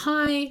from on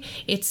high.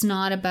 It's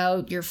not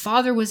about, your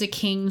father was a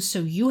king, so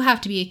you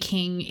have to be a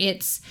king.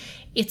 It's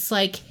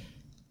like,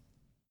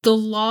 the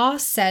law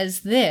says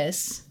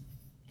this,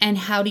 and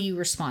how do you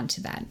respond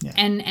to that?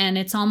 And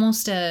it's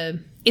almost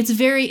it's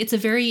a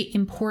very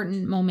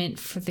important moment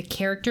for the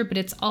character, but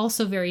it's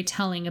also very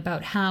telling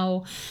about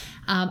how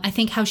I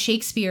think how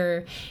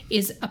Shakespeare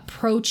is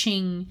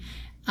approaching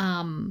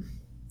not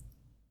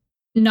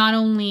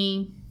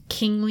only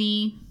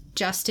kingly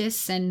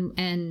justice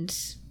and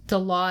the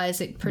law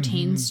as it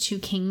pertains to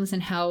kings,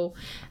 and how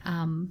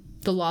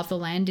the law of the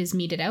land is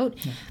meted out,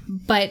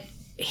 but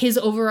his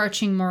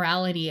overarching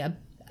morality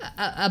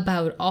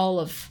about all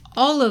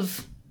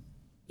of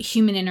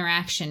human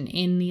interaction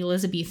in the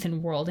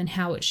Elizabethan world and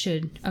how it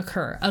should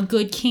occur. A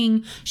good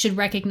king should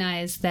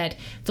recognize that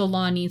the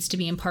law needs to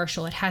be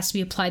impartial. It has to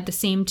be applied the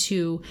same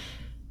to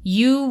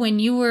you when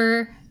you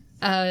were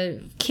a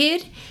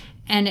kid,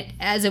 and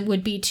as it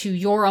would be to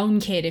your own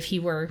kid if he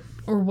were,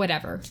 or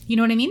whatever. You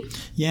know what I mean?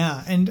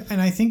 Yeah, and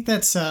I think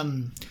that's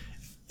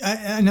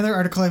another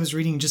article I was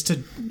reading, just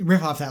to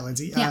riff off that,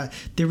 Lindsay.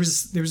 There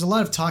was a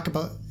lot of talk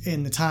about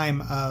in the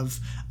time of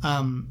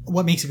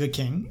what makes a good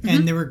king,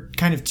 and there were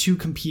kind of two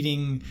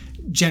competing.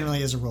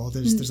 Generally, as a rule,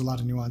 there's a lot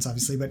of nuance,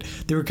 obviously, but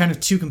there were kind of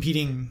two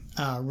competing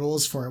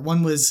rules for it.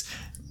 One was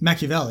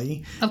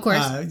Machiavelli, of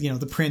course.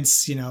 The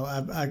prince.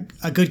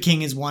 A good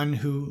king is one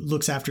who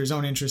looks after his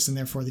own interests and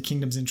therefore the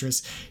kingdom's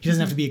interests. He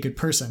doesn't have to be a good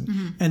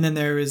person. And then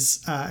there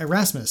is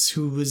Erasmus,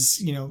 who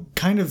was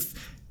kind of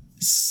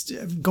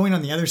going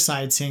on the other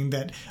side, saying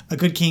that a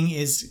good king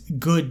is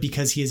good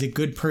because he is a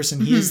good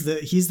person. He's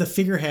the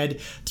figurehead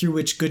through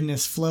which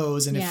goodness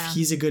flows, and if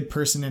he's a good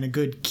person and a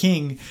good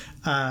king,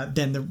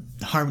 then the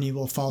harmony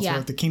will fall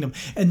throughout the kingdom.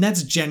 And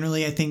that's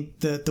generally, I think,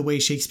 the way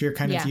Shakespeare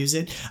kind of views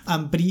it.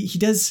 But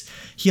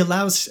he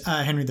allows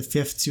Henry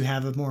V to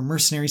have a more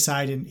mercenary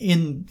side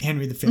in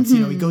Henry V.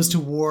 He goes to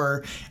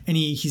war, and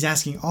he's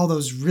asking all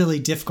those really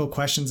difficult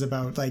questions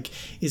about, like,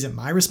 is it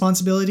my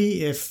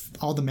responsibility if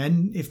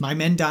my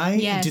men die?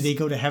 Yes. Do they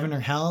go to heaven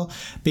or hell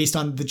based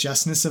on the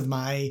justness of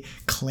my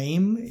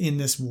claim in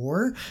this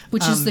war?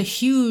 Which is the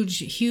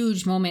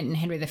huge moment in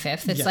Henry V.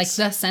 It's like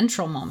the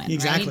central moment,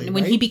 exactly, right?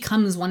 When he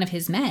becomes one of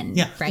his men.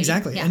 Yeah, right?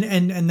 Exactly. Yeah.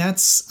 And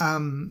that's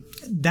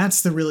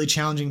the really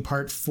challenging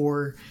part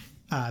for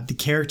the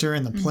character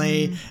and the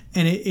play,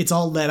 and it's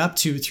all led up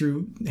to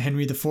through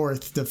Henry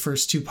IV, the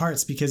first two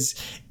parts, because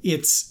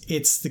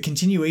it's the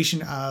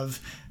continuation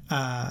of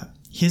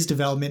his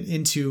development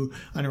into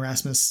an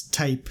Erasmus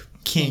type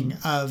king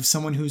of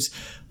someone who's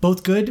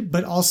both good,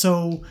 but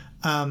also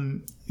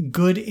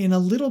good in a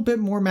little bit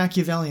more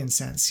Machiavellian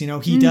sense. You know,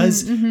 he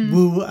does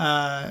woo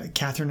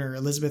Catherine or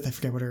Elizabeth, I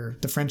forget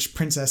what the French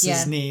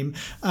princess's name,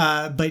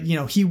 but, you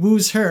know, he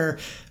woos her.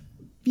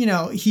 You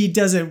know, he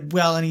does it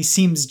well and he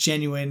seems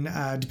genuine,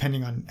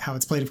 depending on how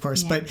it's played, of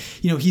course. Yeah.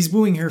 But, you know, he's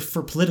wooing her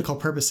for political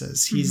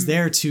purposes. He's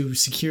there to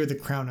secure the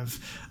crown of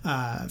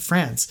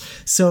France.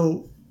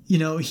 So, you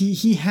know,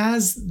 he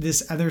has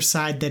this other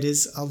side that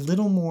is a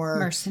little more...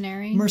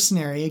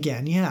 Mercenary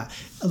again, yeah.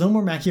 A little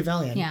more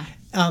Machiavellian. Yeah.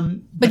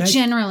 But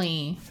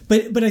generally...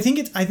 But I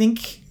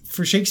think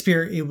for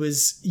Shakespeare, it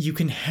was, you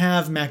can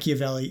have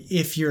Machiavelli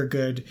if you're a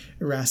good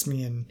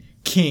Erasmian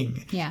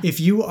king. Yeah. If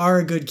you are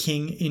a good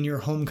king in your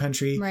home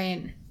country,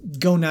 right,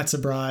 go nuts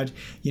abroad,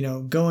 you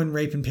know, go and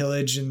rape and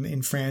pillage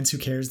in France. Who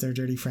cares? They're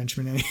dirty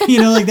Frenchmen. You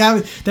know, like that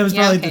was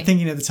probably the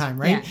thinking at the time,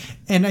 right? Yeah.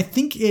 And I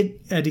think it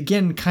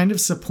again kind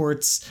of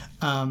supports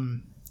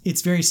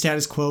it's very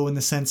status quo in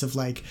the sense of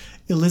like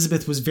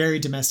Elizabeth was very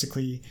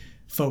domestically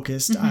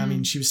focused. I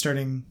mean, she was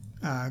starting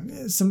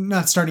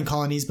not starting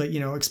colonies, but, you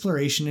know,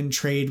 exploration and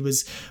trade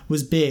was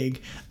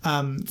big.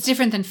 It's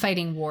different than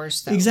fighting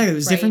wars, though. Exactly, it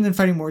was different than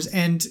fighting wars,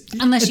 and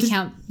unless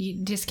you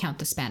discount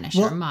the Spanish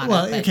Armada.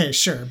 Well, okay,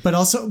 sure, but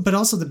also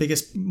the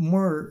biggest,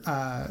 more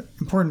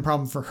important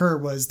problem for her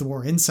was the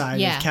war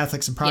inside of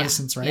Catholics and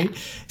Protestants, right? Yeah.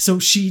 So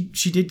she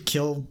did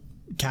kill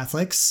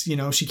Catholics. You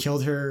know, she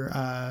killed her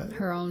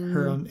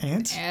own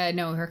aunt.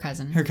 No, her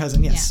cousin. Her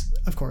cousin, yes,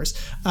 of course.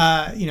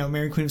 You know,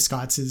 Mary Queen of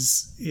Scots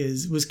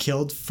was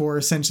killed for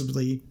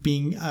essentially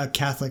being a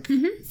Catholic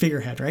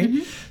figurehead, right?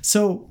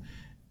 So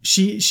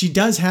she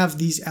does have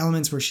these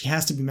elements where she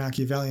has to be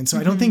Machiavellian. So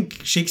I don't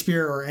think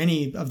Shakespeare or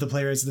any of the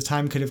playwrights at the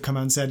time could have come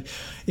out and said,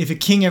 if a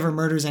king ever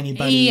murders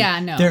anybody,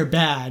 they're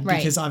bad,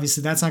 because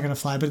obviously that's not going to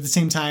fly. But at the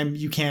same time,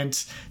 you can't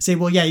say,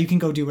 well, yeah, you can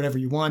go do whatever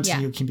you want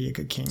and you can be a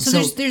good king.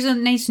 So there's a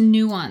nice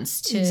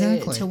nuance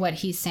to what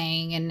he's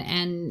saying.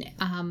 And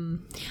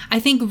I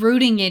think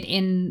rooting it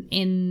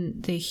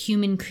in the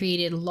human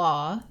created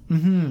law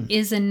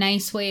is a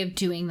nice way of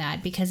doing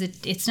that, because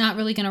it's not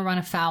really going to run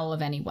afoul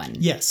of anyone.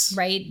 Yes.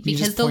 Right?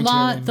 Because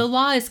the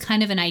law is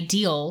kind of an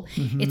ideal.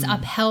 It's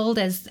upheld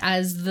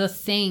as the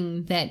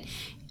thing that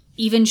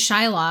even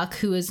Shylock,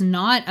 who is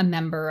not a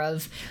member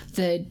of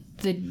the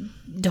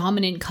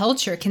dominant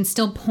culture, can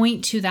still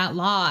point to that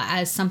law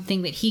as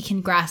something that he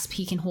can grasp,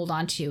 he can hold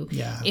on to.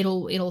 Yeah.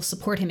 It'll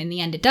support him. In the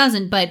end, it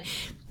doesn't, but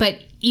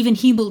even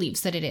he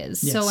believes that it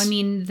is. Yes. So I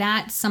mean,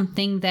 that's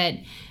something that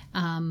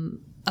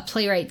a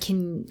playwright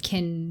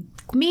can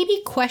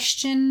maybe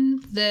question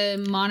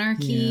the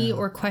monarchy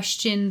or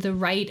question the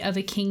right of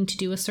a king to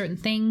do a certain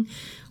thing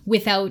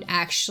without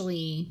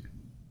actually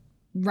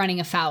running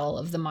afoul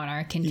of the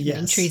monarch and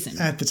committing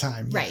treason at the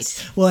time. Right.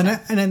 Yes. Well,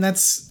 and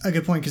that's a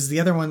good point, because the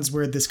other ones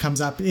where this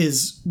comes up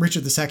is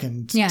Richard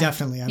II. Yeah.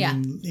 Definitely. I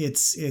mean,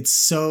 it's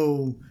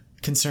so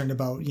concerned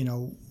about, you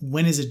know,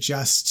 when is it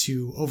just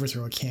to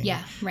overthrow a king?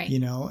 Yeah, right. You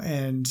know,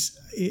 and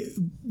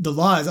the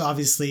law is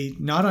obviously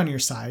not on your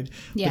side,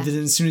 but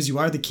then as soon as you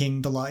are the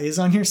king, the law is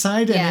on your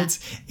side, and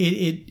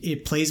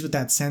it plays with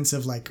that sense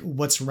of like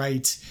what's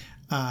right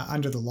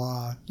under the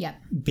law,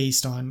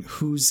 based on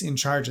who's in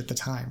charge at the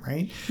time,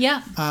 right?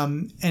 Yeah.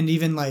 And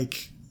even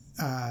like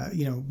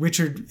you know,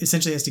 Richard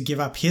essentially has to give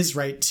up his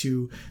right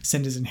to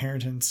send his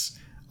inheritance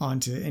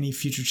onto any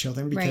future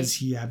children because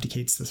he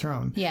abdicates the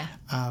throne. Yeah.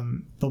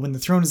 But when the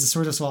throne is the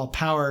source of all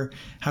power,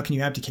 how can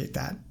you abdicate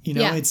that? You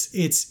know,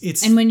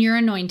 it's and when you're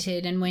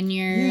anointed and when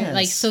you're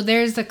like, so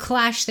there's a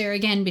clash there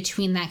again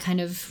between that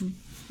kind of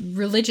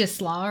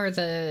religious law or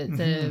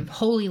the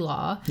holy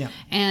law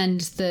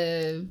and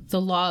the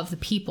law of the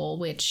people,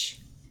 which,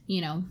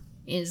 you know,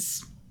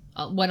 is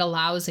what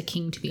allows a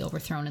king to be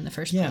overthrown in the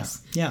first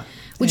place. Yeah.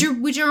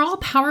 Which are all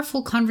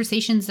powerful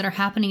conversations that are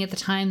happening at the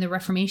time. The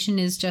Reformation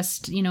is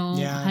just, you know,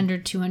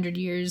 100, 200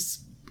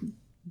 years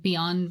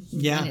beyond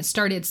when it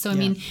started. So, I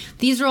mean,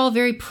 these are all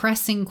very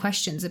pressing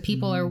questions that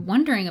people are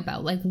wondering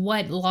about. Like,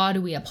 what law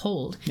do we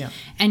uphold? Yeah.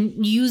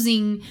 And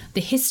using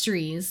the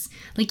histories,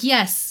 like,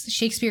 yes,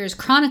 Shakespeare is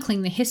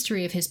chronicling the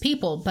history of his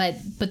people, but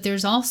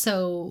there's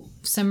also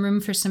some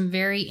room for some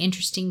very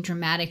interesting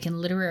dramatic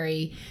and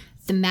literary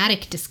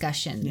thematic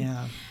discussion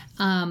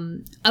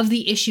of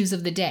the issues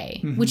of the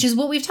day, which is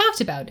what we've talked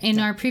about in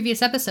our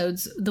previous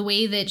episodes. The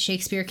way that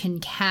Shakespeare can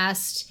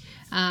cast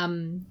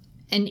an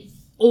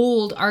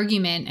old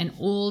argument, an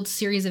old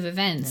series of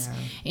events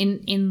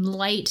in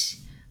light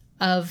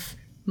of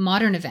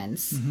modern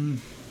events.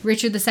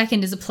 Richard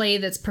II is a play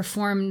that's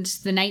performed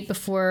the night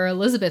before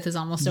Elizabeth is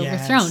almost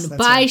overthrown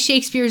by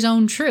Shakespeare's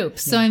own troupe.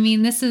 So I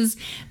mean, this is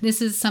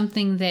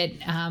something that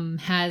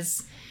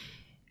has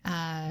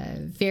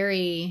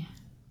very.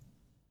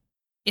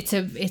 It's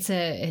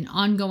an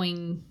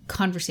ongoing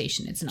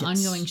conversation. It's an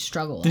ongoing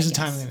struggle. There's a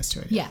timeliness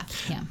to it. Yeah.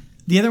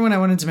 The other one I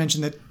wanted to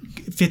mention that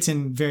fits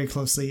in very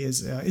closely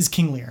is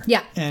King Lear.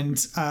 Yeah. And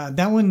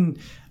that one,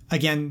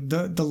 again,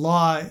 the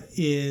law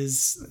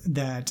is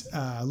that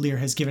Lear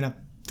has given up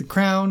the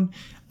crown.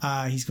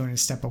 He's going to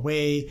step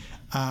away.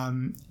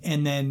 And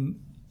then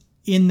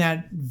in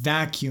that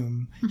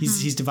vacuum,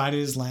 he's divided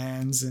his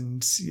lands,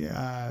 and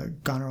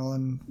Goneril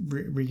and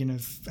Regan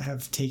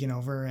have taken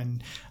over,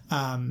 and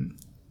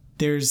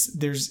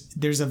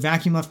there's a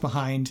vacuum left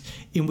behind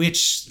in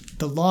which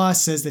the law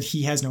says that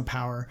he has no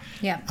power.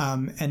 Yeah.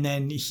 And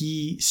then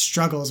he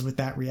struggles with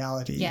that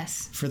reality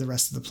for the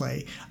rest of the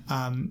play.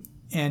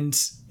 And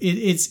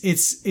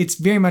it's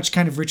very much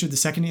kind of Richard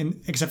II,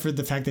 except for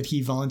the fact that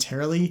he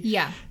voluntarily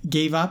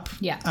gave up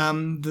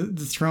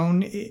the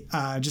throne.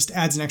 Just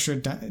adds an extra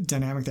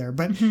dynamic there.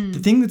 But the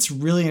thing that's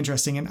really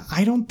interesting, and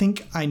I don't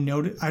think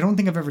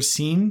I've ever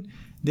seen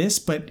this,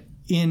 but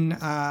in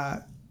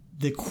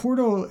the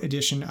quarto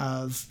edition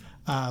of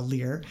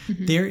Lear,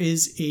 there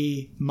is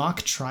a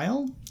mock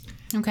trial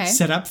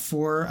set up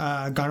for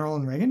Goneril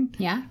and Regan.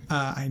 Yeah.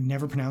 I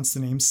never pronounced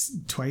the names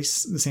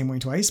the same way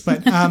twice,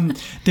 but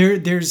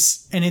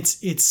there's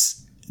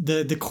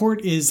the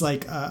court is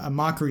like a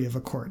mockery of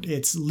a court.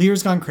 It's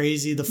Lear's gone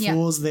crazy. The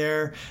fool's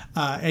there.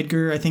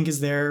 Edgar, I think, is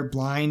there,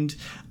 blind.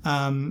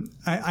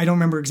 I don't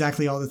remember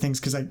exactly all the things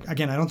because I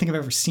don't think I've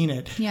ever seen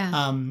it.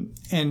 Yeah.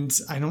 And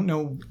I don't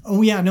know.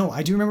 Oh yeah, no,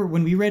 I do remember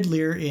when we read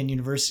Lear in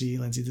university,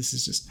 Lindsay. This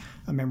is just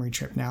a memory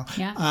trip now.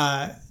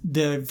 Yeah.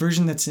 The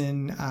version that's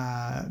in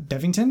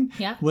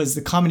Bevington was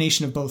the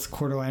combination of both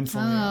quarto and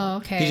folio. Oh,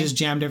 okay. They just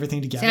jammed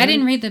everything together. See, I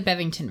didn't read the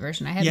Bevington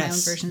version. I had my own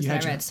versions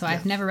that I read, so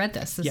I've never read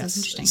this. This is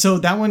interesting. So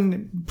that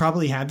one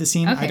probably had the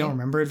scene. Okay. I don't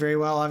remember it very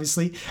well,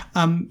 obviously.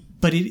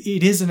 But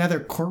it is another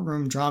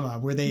courtroom drama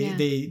where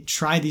they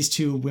try these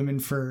two women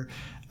for,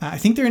 I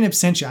think they're in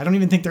absentia. I don't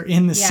even think they're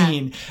in the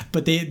scene,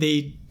 but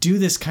they do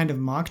this kind of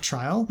mock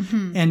trial.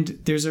 And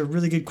there's a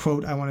really good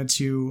quote I wanted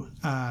to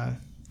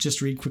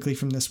just read quickly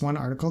from this one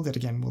article that,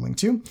 again, we'll link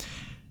to. It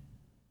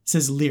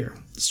says, Lear,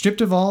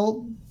 stripped of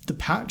all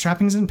the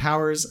trappings and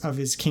powers of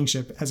his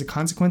kingship as a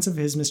consequence of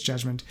his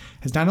misjudgment,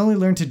 has not only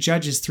learned to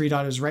judge his 3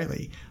 daughters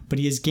rightly, but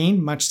he has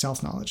gained much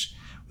self-knowledge.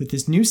 With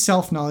his new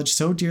self-knowledge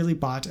so dearly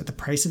bought at the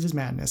price of his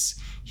madness,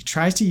 he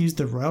tries to use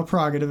the royal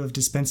prerogative of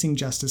dispensing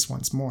justice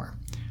once more.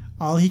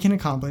 All he can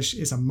accomplish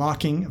is a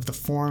mocking of the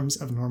forms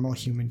of normal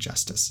human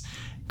justice.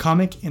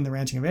 Comic in the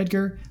ranting of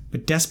Edgar,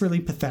 but desperately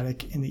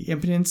pathetic in the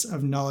impotence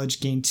of knowledge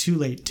gained too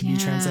late to be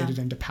translated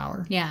into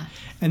power. Yeah.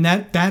 And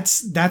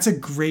that's a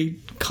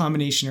great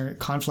combination or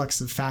conflux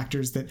of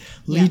factors that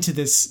lead to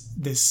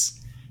this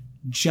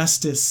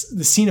justice,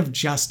 the scene of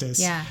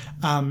justice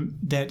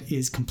that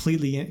is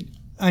completely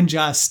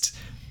unjust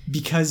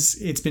because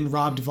it's been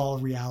robbed of all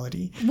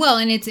reality. Well,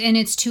 and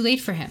it's too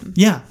late for him.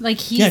 Yeah. Like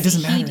it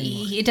doesn't matter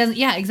anymore. It doesn't.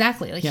 Yeah,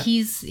 exactly. Like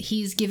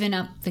he's given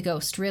up the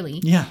ghost,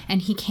 really. Yeah.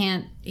 And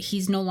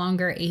he's no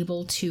longer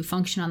able to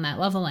function on that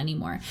level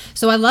anymore.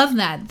 So I love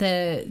that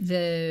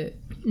the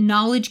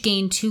knowledge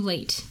gained too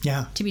late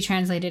to be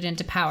translated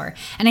into power.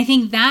 And I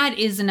think that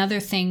is another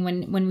thing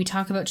when we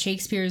talk about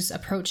Shakespeare's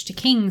approach to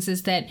kings,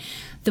 is that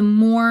the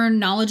more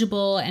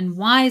knowledgeable and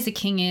wise a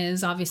king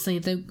is, obviously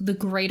the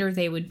greater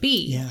they would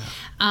be. Yeah.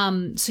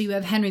 So you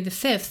have Henry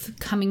V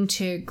coming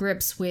to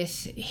grips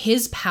with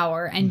his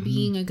power and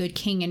being a good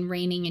king and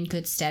reigning in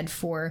good stead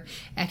for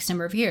X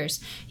number of years.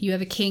 You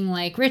have a king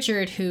like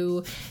Richard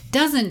who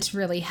doesn't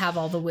really have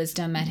all the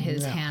wisdom at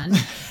his hand.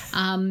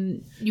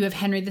 You have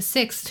Henry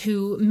VI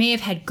who may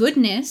have had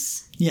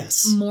goodness,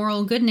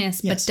 moral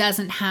goodness, but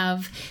doesn't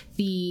have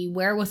the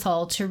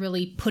wherewithal to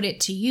really put it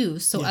to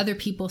use. So other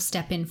people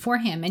step in for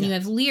him. And you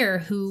have Lear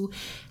who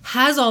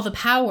has all the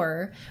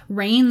power,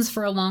 reigns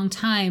for a long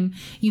time.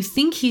 You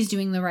think he's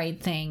doing the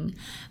right thing,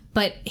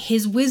 but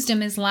his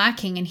wisdom is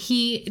lacking. And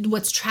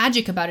what's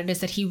tragic about it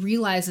is that he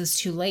realizes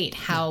too late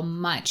how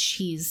much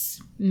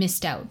he's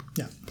missed out.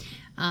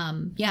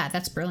 Yeah.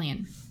 That's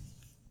brilliant.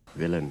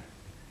 Villain,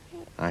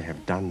 I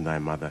have done thy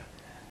mother.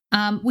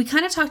 We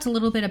kind of talked a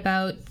little bit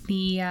about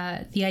the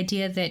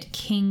idea that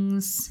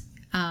kings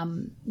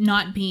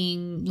not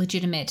being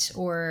legitimate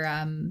or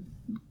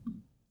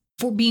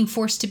for being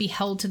forced to be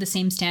held to the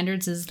same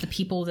standards as the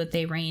people that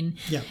they reign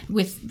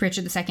with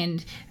Richard II,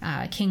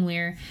 King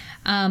Lear.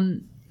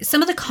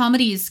 Some of the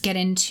comedies get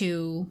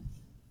into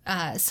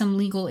some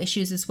legal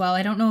issues as well.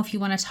 I don't know if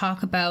you want to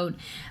talk about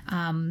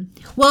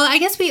I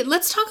guess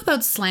let's talk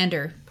about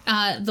slander.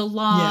 The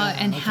law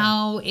and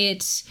how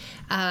it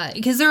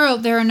because there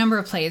are a number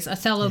of plays,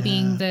 Othello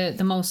being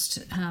the most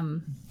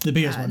the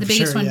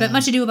biggest one, but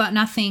Much Ado About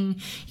Nothing,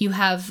 you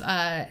have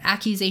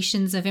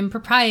accusations of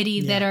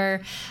impropriety that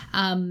are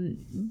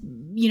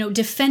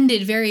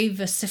defended very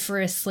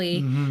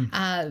vociferously.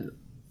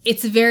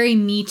 It's a very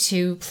Me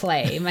Too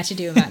play, Much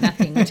Ado About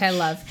Nothing, which I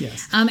love.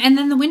 And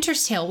then The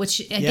Winter's Tale, which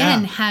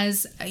again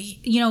has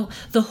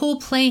the whole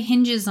play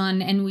hinges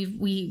on, and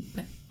we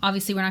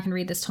obviously we're not going to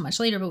read this till much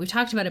later, but we've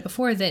talked about it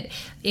before, that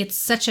it's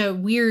such a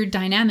weird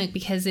dynamic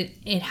because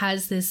it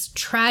has this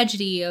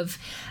tragedy of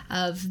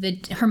the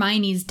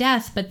Hermione's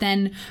death, but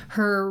then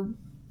her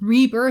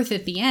rebirth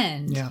at the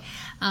end,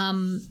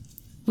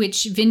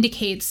 which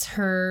vindicates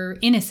her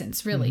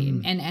innocence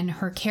really and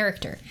her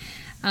character.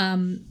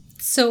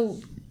 So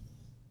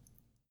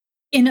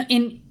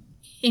in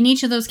in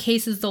each of those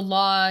cases, the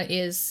law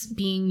is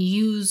being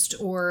used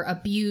or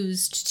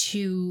abused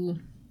to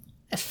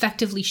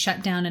effectively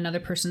shut down another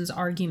person's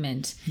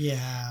argument.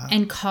 Yeah.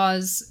 And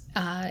cause,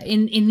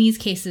 in these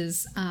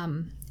cases,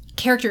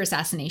 character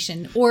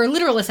assassination or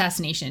literal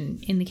assassination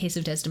in the case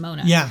of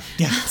Desdemona. Yeah,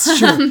 it's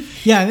true.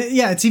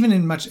 yeah, it's even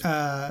in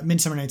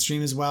Midsummer Night's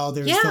Dream as well.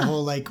 There's the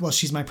whole like, well,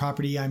 she's my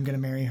property, I'm going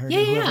to marry her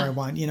to whoever I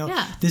want. You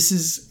know, this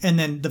is, and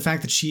then the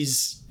fact that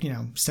she's, you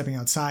know, stepping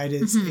outside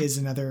is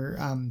another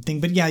thing.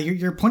 But yeah,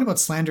 your point about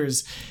slander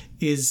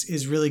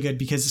is really good,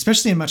 because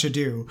especially in Much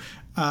Ado,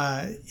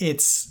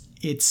 it's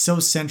so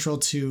central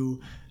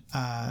to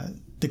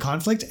the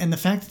conflict, and the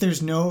fact that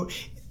there's no.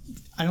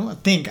 I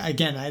don't think,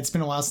 again, it's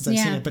been a while since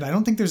I've seen it, but I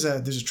don't think there's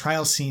a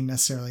trial scene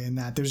necessarily in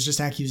that. There's just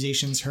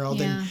accusations hurled,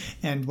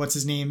 and what's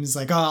his name is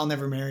like, oh, I'll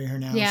never marry her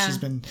now. She's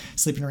been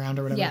sleeping around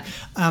or whatever.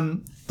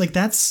 Like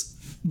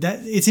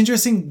that it's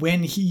interesting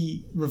when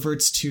he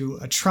reverts to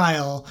a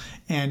trial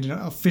and an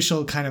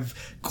official kind of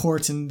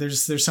court, and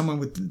there's someone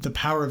with the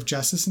power of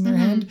justice in their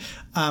hand,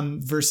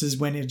 versus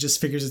when it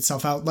just figures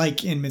itself out,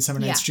 like in Midsummer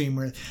Night's Dream,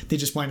 where they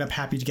just wind up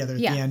happy together at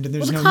the end, and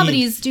there's the no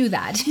comedies do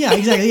that. Yeah,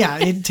 exactly. Yeah,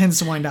 it tends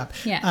to wind up.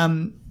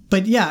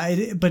 But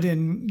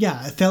in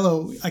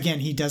Othello, again,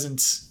 he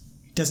doesn't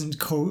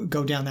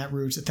go down that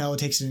route. Othello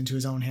takes it into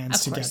his own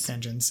hands to get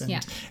vengeance,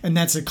 and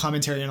that's a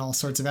commentary on all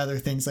sorts of other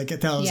things. Like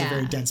Othello is a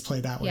very dense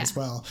play that way as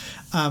well.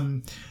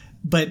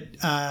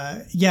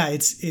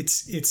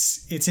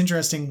 It's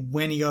interesting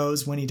when he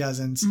goes, when he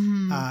doesn't,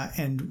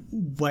 and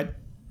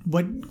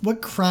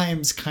what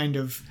crimes kind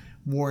of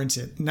warrant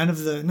it. None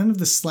of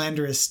the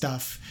slanderous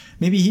stuff.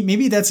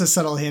 Maybe that's a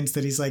subtle hint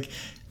that he's like,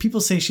 people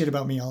say shit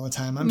about me all the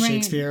time. I'm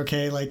Shakespeare,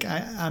 okay? Like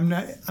I'm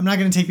not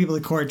going to take people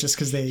to court just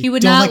because they he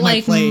would don't not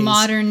like my plays.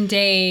 Modern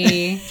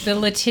day the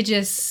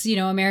litigious,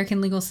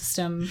 American legal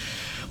system.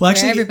 Well,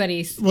 actually,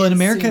 everybody's in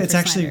America, it's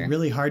actually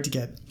really hard to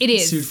get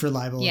sued for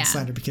libel and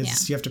slander,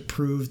 because you have to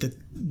prove that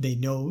they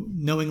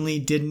knowingly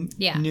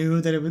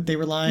knew that they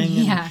were lying.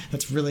 And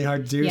that's really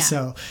hard to do.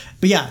 So,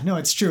 but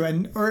it's true.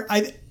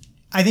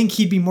 I think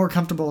he'd be more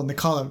comfortable in the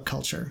call-out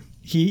culture.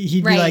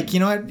 He'd be like, you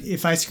know what?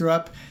 If I screw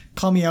up,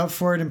 call me out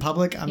for it in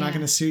public. I'm not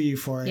going to sue you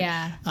for it.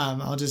 Yeah.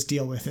 I'll just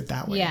deal with it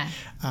that way. Yeah.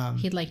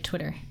 He'd like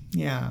Twitter.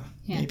 Yeah.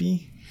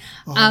 Maybe.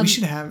 Oh, we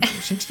should have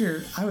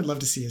Shakespeare. I would love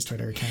to see his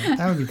Twitter account.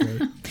 That would be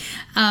great.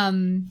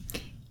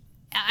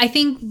 I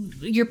think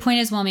your point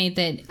is well made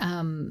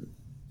that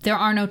there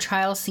are no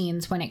trial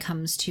scenes when it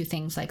comes to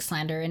things like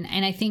slander.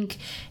 And I think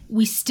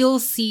we still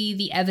see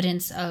the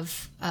evidence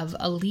of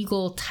a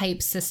legal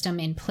type system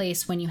in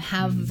place when you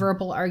have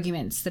verbal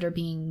arguments that are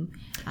being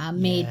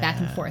made back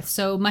and forth.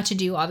 So Much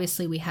Ado,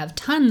 obviously, we have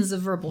tons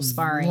of verbal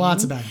sparring.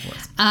 Lots of back and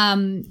forth.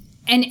 And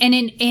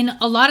in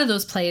a lot of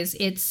those plays,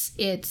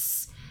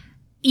 it's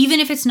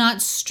even if it's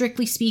not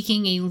strictly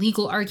speaking a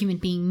legal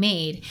argument being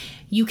made,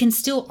 you can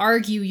still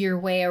argue your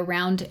way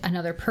around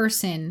another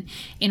person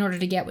in order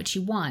to get what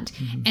you want.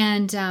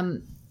 And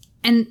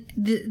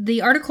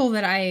the article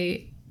that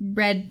I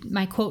read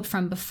my quote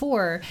from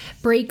before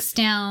breaks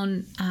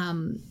down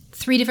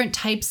 3 different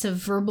types of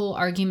verbal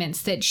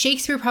arguments that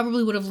Shakespeare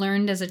probably would have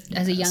learned as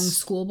a young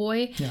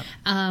schoolboy,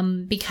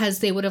 because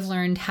they would have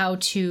learned how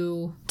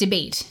to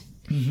debate,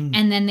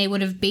 and then they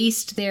would have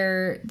based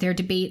their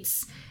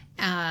debates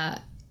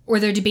or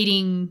their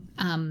debating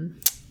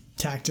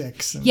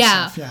tactics and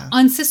stuff,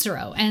 on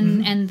Cicero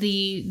and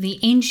the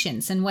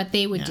ancients and what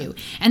they would do.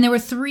 And there were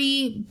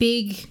 3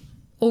 big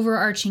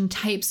overarching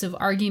types of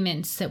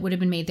arguments that would have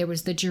been made. There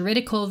was the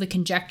juridical, the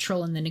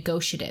conjectural, and the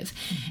negotiative.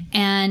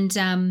 And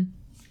I'm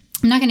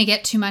not going to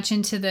get too much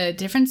into the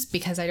difference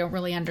because I don't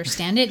really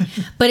understand it,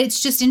 but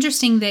it's just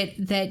interesting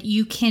that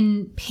you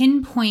can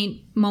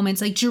pinpoint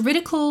moments like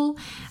juridical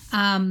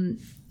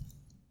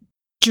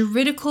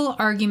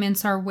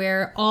arguments are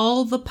where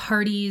all the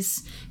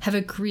parties have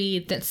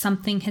agreed that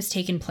something has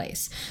taken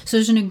place. So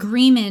there's an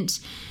agreement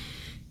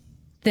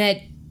that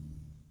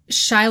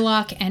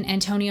Shylock and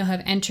Antonio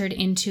have entered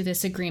into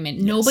this agreement.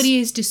 Yes. Nobody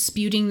is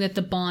disputing that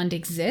the bond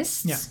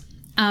exists. Yeah.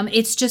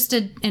 It's just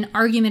an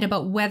argument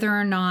about whether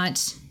or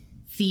not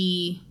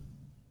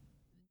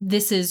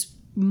this is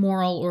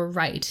moral or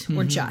right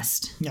or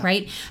just,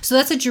 right? So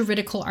that's a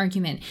juridical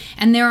argument.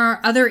 And there are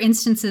other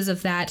instances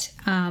of that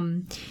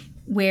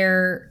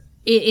where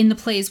in the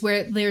plays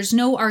where there's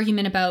no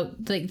argument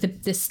about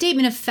the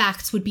statement of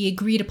facts would be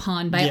agreed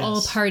upon by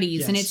all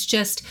parties. And it's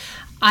just,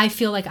 I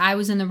feel like I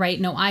was in the right.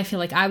 No, I feel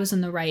like I was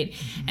in the right.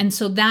 And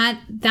so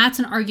that's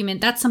an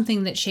argument. That's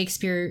something that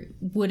Shakespeare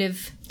would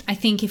have, I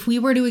think, if we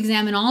were to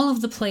examine all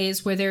of the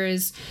plays where there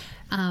is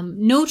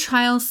no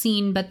trial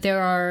scene, but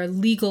there are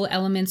legal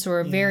elements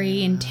or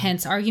very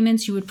intense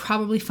arguments, you would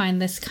probably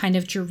find this kind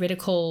of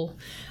juridical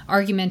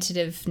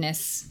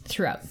argumentativeness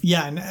throughout.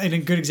 Yeah, and a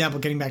good example,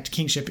 getting back to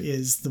kingship,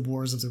 is the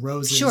Wars of the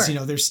Roses. Sure.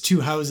 There's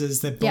 2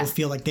 houses that both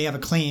feel like they have a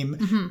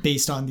claim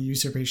based on the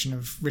usurpation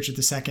of Richard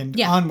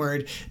II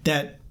onward,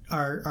 that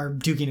are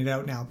duking it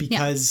out now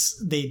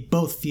because they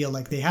both feel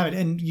like they have it,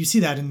 and you see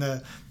that in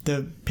the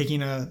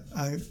picking a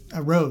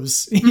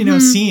rose,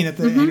 scene at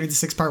the Henry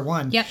VI Part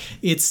 1. Yep.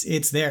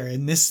 It's there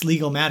in this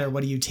legal matter.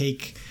 What do you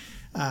take?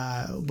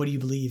 What do you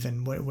believe,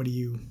 and what do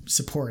you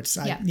support? It's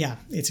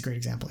a great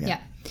example.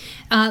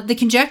 The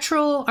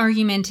conjectural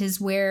argument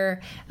is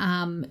where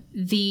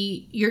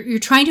you're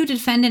trying to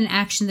defend an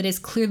action that has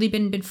clearly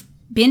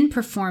been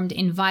performed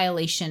in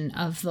violation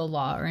of the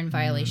law or in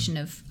violation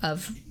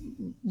of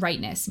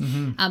rightness.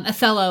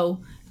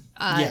 Othello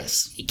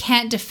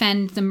can't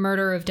defend the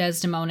murder of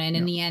Desdemona, and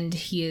in the end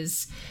he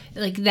is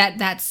like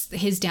that's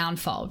his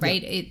downfall,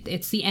 right?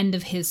 It's the end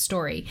of his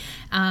story.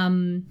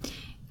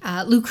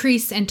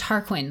 Lucrece and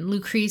Tarquin.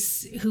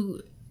 Lucrece,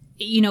 who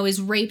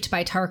is raped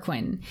by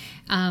Tarquin.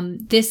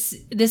 This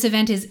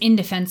event is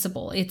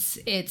indefensible.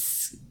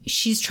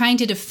 She's trying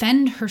to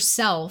defend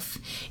herself.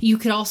 You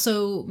could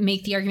also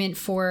make the argument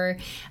for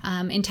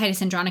in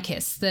Titus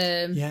Andronicus.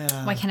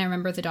 Why can't I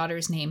remember the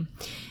daughter's name?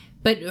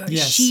 But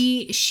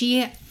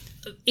she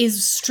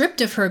is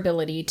stripped of her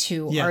ability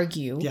to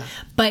argue.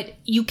 But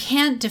you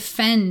can't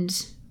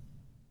defend.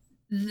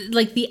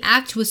 Like, the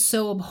act was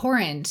so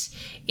abhorrent.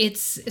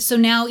 So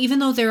now, even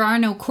though there are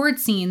no court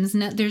scenes,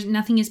 there's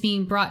nothing is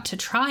being brought to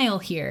trial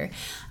here.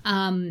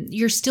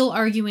 You're still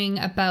arguing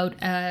about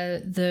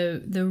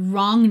the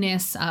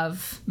wrongness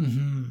of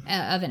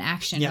an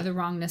action or the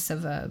wrongness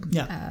of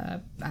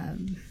an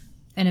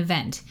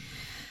event.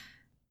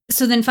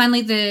 So then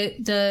finally,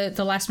 the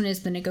last one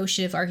is the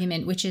negotiative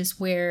argument, which is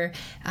where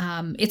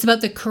it's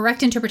about the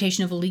correct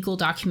interpretation of a legal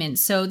document.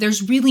 So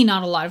there's really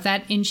not a lot of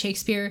that in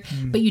Shakespeare,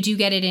 but you do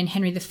get it in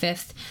Henry V,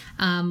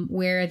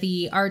 where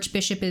the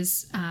Archbishop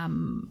is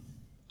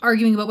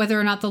arguing about whether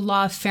or not the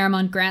law of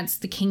Fairmont grants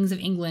the kings of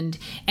England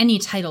any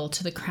title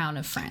to the crown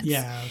of France.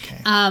 Yeah,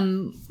 okay.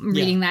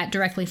 Reading that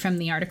directly from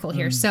the article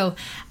here. So...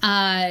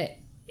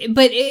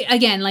 but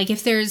again, like,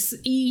 if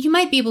you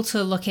might be able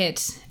to look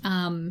at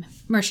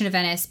Merchant of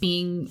Venice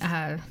being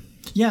a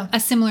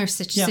similar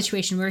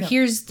situation where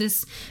here's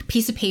this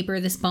piece of paper,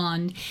 this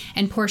bond,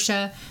 and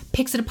Portia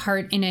picks it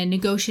apart in a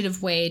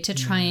negotiative way to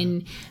try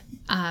and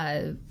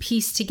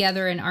piece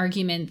together an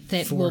argument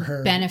that will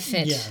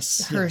benefit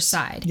her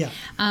side. Yeah.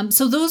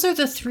 So those are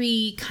the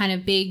three kind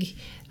of big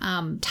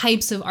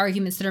types of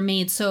arguments that are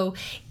made. So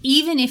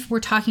even if we're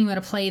talking about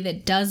a play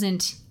that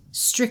doesn't,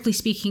 strictly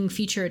speaking,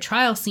 feature a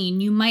trial scene,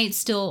 you might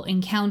still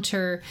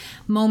encounter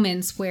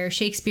moments where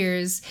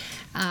Shakespeare's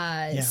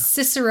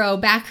Cicero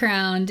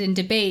background and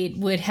debate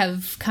would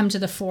have come to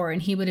the fore, and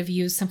he would have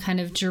used some kind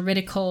of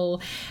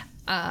juridical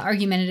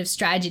argumentative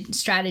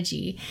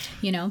strategy,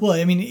 Well,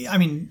 I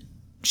mean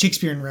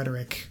Shakespeare and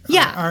rhetoric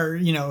are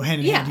hand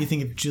in hand. You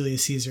think of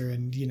Julius Caesar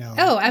and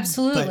Oh,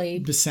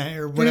 absolutely.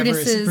 Or whatever.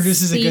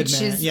 Brutus is a good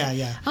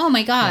man. Oh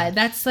my God,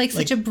 that's like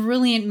such a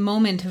brilliant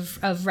moment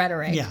of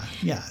rhetoric.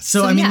 Yeah.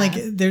 So I mean, like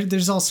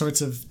there's all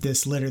sorts of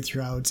this littered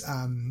throughout.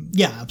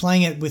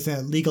 Applying it with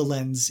a legal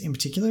lens in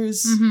particular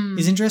is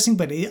interesting,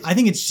 but I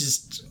think it's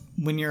just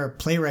when you're a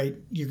playwright,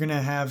 you're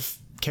gonna have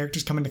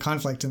characters come into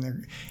conflict,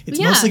 and it's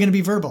mostly going to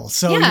be verbal.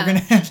 So you're going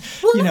to have,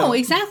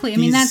 exactly. I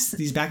mean, that's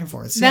these back and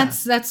forths.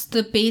 That's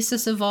the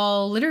basis of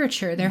all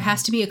literature. There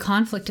has to be a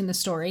conflict in the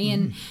story,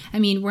 and I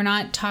mean, we're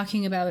not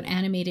talking about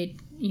animated,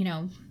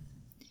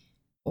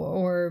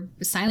 or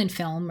silent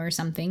film or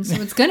something.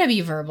 So it's going to be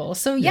verbal.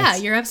 So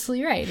you're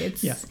absolutely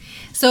right.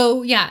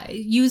 So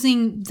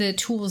using the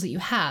tools that you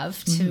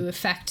have to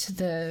affect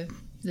the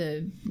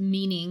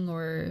meaning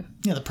or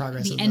the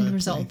progress, the end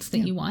results that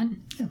you want.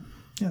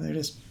 Yeah, there it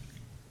is.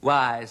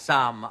 Why,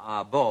 some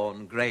are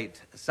born great,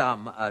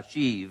 some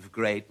achieve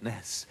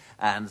greatness,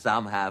 and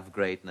some have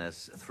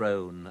greatness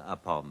thrown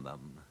upon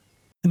them.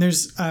 And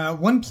there's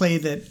one play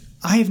that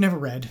I have never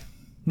read.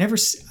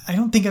 I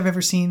don't think I've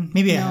ever seen.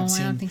 Maybe I have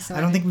seen. I don't think so.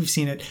 I don't think we've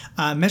seen it.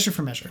 Measure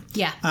for Measure.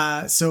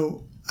 Yeah.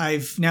 So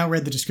I've now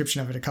read the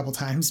description of it a couple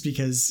times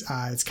because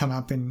it's come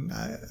up in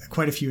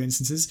quite a few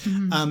instances.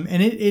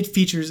 And it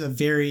features a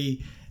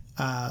very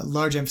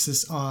large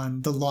emphasis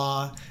on the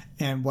law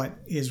and what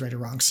is right or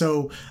wrong.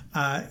 So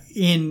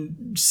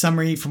in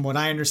summary, from what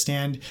I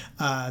understand,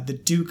 the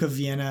Duke of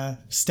Vienna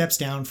steps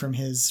down from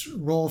his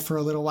role for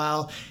a little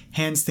while,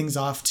 hands things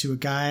off to a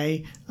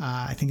guy,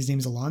 I think his name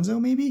is Alonso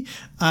maybe,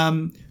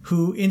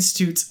 who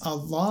institutes a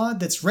law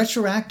that's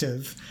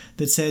retroactive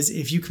that says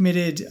if you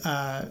committed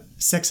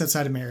sex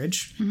outside of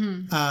marriage,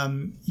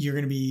 you're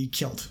going to be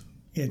killed.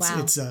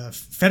 It's a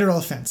federal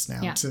offense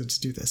now to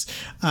do this.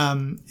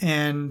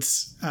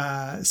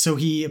 So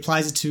he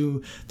applies it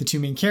to the two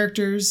main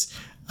characters.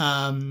 He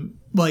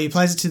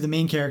applies it to the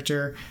main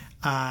character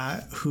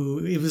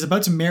who it was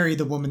about to marry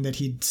the woman that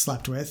he'd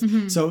slept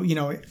with. So,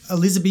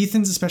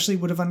 Elizabethans especially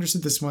would have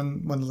understood this.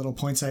 One of the little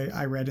points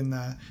I read in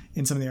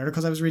some of the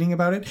articles I was reading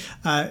about it.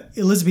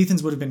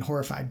 Elizabethans would have been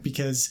horrified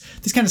because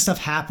this kind of stuff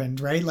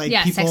happened, right? Like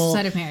people, sex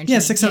outside of marriage.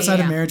 Sex outside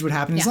of marriage would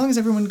happen as long as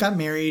everyone got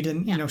married,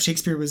 and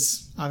Shakespeare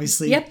was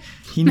obviously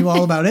he knew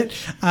all about it.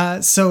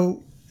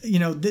 So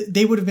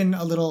they would have been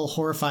a little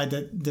horrified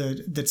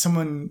that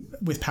someone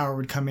with power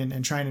would come in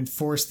and try and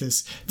enforce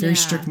this very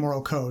strict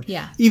moral code.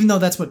 Yeah. Even though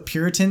that's what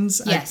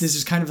Puritans, Yes. this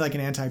is kind of like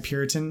an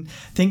anti-Puritan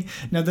thing.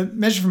 Now the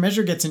Measure for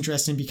Measure gets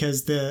interesting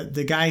because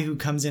the guy who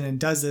comes in and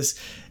does this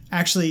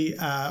actually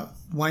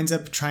winds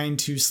up trying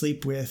to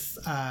sleep with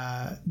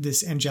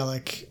this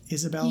angelic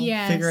Isabel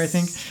figure, I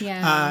think.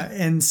 Yeah.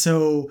 And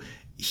so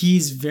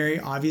he's very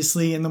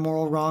obviously in the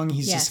moral wrong.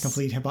 He's just a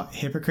complete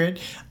hypocrite.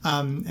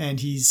 And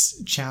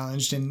he's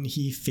challenged and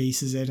he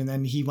faces it. And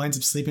then he winds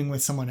up sleeping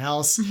with someone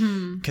else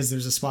because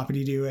there's a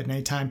swappity-doo at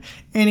nighttime.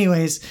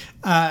 Anyways,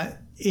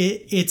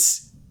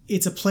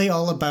 it's a play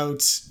all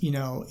about,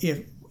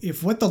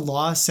 if what the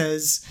law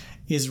says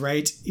is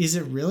right, is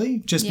it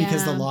really just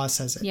because the law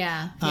says it?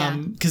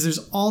 Because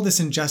there's all this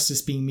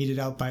injustice being meted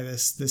out by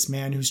this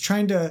man who's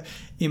trying to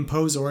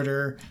impose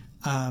order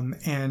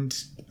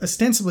and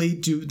ostensibly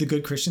do the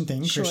good Christian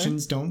thing. Sure.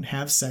 Christians don't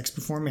have sex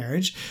before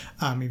marriage,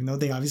 even though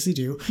they obviously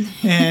do.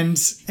 And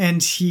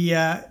he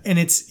and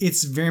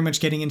it's very much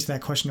getting into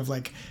that question of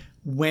like,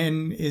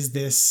 when is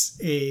this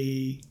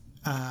a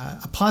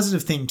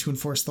positive thing to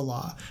enforce the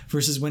law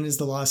versus when is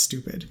the law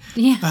stupid?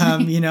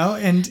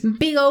 And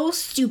big old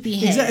stupid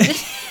head.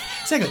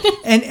 Exactly.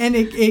 And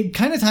it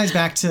kind of ties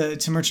back to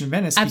Merchant of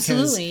Venice.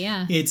 Absolutely,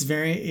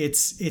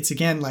 because it's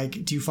again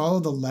like, do you follow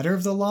the letter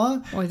of the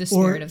law or the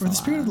spirit of the law?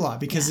 Spirit of the law?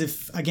 Because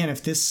if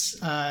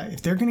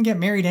they're going to get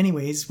married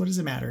anyways, what does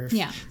it matter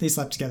if they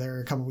slept together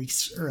a couple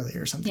weeks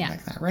earlier or something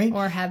like that, right?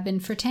 Or have been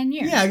for 10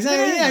 years. Yeah,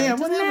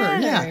 exactly.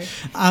 Whatever.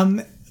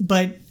 Yeah.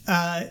 But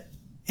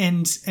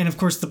and of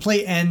course the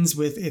play ends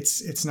with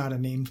it's not a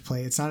named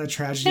play. It's not a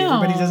tragedy. No.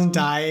 Everybody doesn't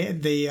die.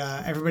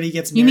 Everybody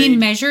gets married. You mean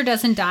Measure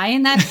doesn't die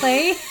in that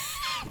play?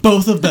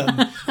 Both of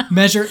them,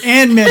 Measure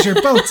and Measure,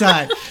 both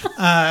die.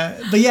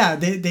 But yeah,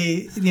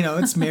 they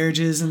it's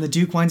marriages, and the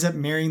Duke winds up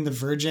marrying the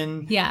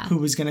Virgin, who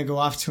was going to go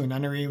off to a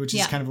nunnery, which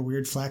is kind of a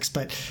weird flex.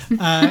 But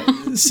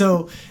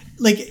so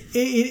like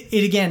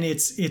it again,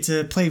 it's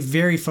a play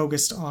very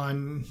focused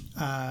on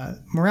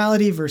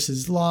morality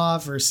versus law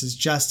versus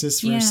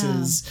justice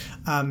versus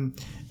and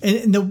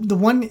the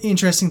one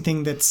interesting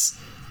thing that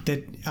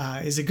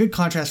is a good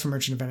contrast for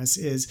Merchant of Venice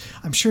is,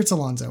 I'm sure it's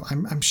Alonso.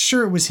 I'm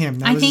sure it was him.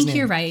 That I was his think name.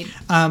 you're right.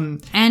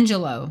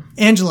 Angelo,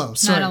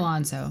 sorry. Not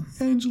Alonso.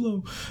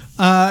 Angelo.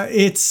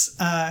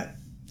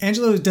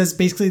 Angelo does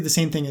basically the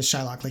same thing as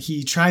Shylock. Like,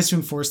 he tries to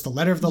enforce the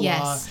letter of the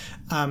law.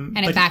 And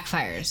it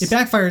backfires. It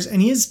backfires,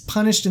 and he is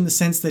punished in the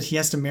sense that he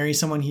has to marry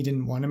someone he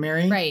didn't want to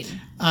marry. Right.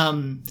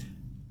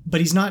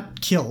 But he's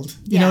not killed.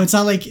 You know, it's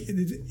not like,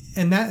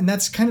 and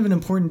that's kind of an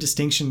important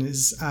distinction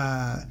is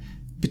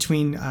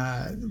between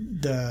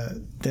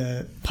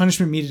the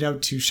punishment meted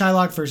out to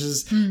Shylock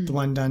versus the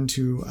one done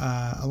to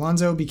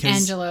Alonso,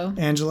 because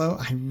Angelo,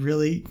 I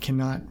really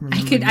cannot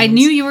remember. I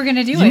knew you were going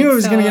to do it. You knew I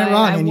was going to get it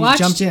wrong, and you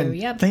jumped in.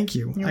 Yep. Thank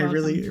you. You're I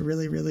welcome.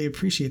 really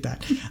appreciate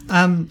that.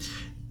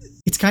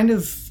 It's kind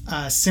of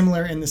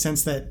similar in the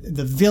sense that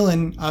the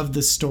villain of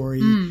the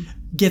story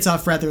gets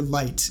off rather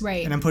light,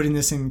 right? And I'm putting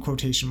this in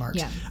quotation marks.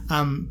 Yeah.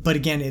 But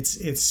again,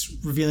 it's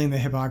revealing the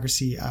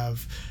hypocrisy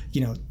of,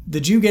 the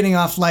Jew getting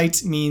off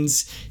light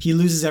means he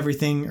loses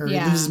everything, or he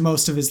loses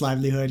most of his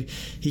livelihood.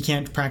 He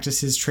can't practice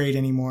his trade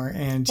anymore,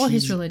 or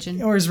his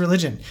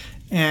religion.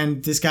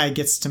 And this guy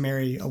gets to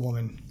marry a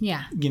woman.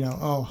 Yeah.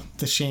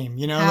 The shame.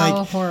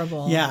 How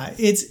horrible. Yeah.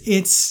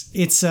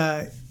 It's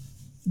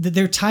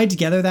they're tied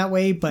together that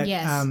way, but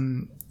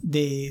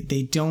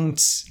they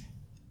don't.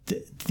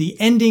 The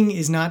ending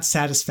is not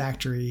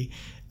satisfactory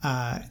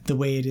the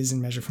way it is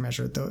in Measure for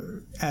Measure,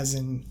 though, as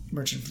in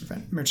Merchant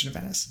of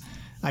Venice.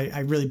 I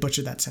really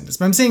butchered that sentence,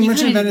 but I'm saying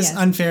Merchant of Venice,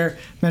 unfair.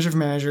 Measure for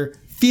Measure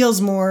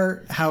feels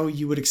more how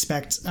you would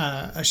expect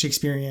a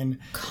Shakespearean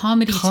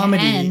comedy.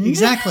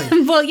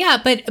 Exactly. Well, yeah,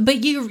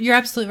 but you're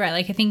absolutely right.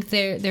 Like, I think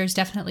there's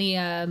definitely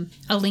a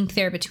link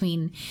there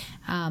between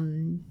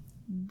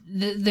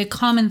the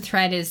common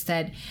thread is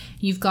that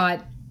you've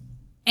got,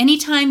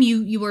 anytime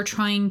you are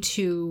trying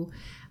to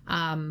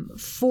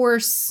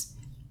force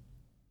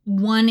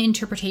one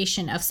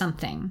interpretation of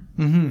something,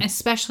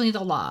 especially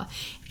the law,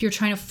 if you're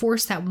trying to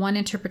force that one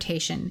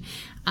interpretation,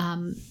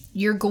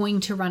 you're going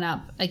to run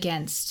up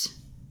against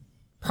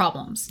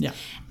problems. Yeah.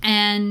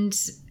 And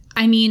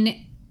I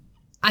mean,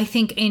 I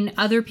think in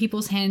other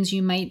people's hands,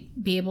 you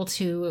might be able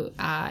to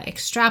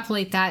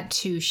extrapolate that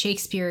to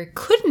Shakespeare.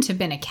 Couldn't have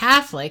been a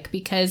Catholic,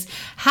 because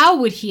how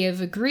would he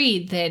have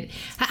agreed that?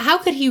 How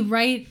could he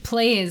write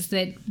plays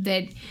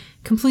that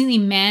completely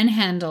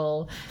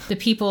manhandle the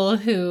people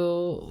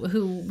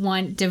who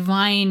want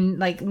divine,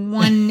 like,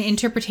 one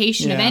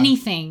interpretation of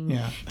anything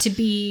to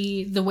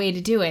be the way to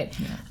do it?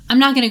 Yeah. I'm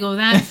not going to go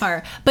that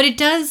far, but it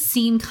does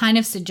seem kind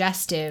of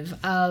suggestive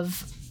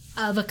of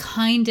a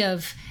kind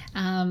of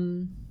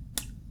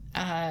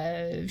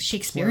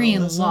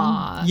Shakespearean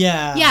law.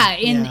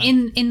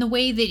 In the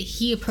way that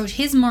he approached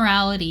his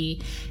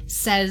morality,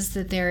 says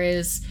that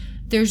there's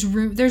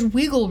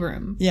wiggle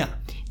room. Yeah.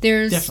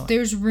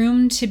 There's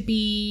room to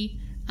be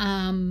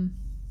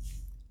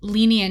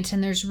lenient,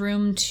 and there's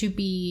room to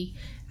be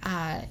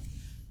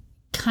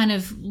kind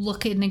of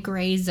look in the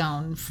gray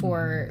zone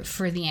for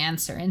the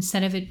answer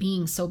instead of it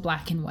being so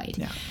black and white.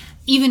 Yeah.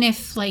 Even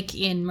if, like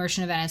in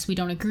Merchant of Venice, we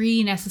don't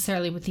agree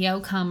necessarily with the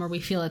outcome or we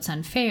feel it's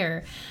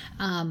unfair.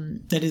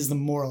 That is the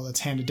moral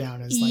that's handed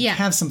down, is like,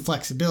 have some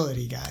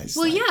flexibility, guys.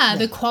 Well, like,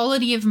 the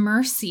quality of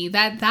mercy,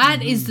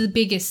 that is the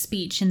biggest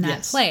speech in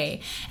that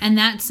play. And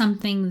that's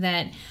something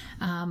that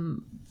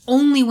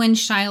only when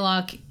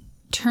Shylock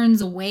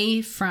turns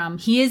away from,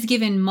 he is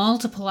given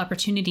multiple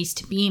opportunities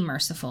to be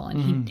merciful,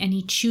 and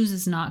he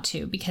chooses not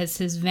to because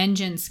his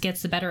vengeance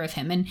gets the better of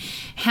him. And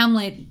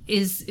Hamlet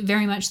is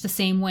very much the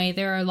same way.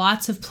 There are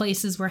lots of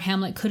places where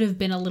Hamlet could have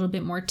been a little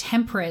bit more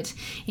temperate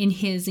in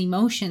his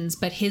emotions,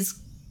 but his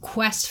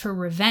quest for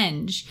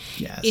revenge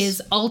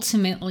is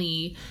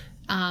ultimately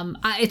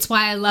it's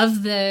why I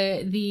love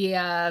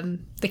the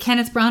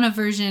Kenneth Branagh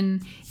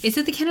version. Is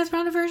it the Kenneth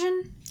Branagh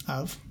version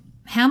of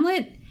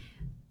Hamlet?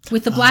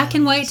 With the black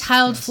and white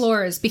tiled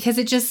floors, because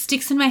it just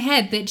sticks in my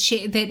head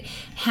that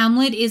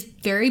Hamlet is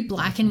very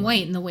black and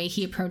white in the way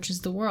he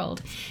approaches the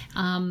world.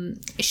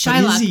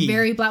 Shylock,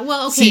 very black.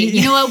 Well, okay,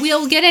 you know what?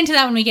 We'll get into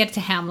that when we get to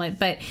Hamlet.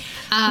 But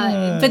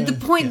the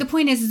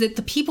point is that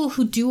the people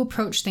who do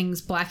approach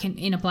things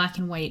in a black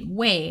and white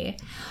way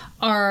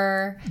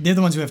they're the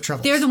ones who have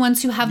troubles. They're the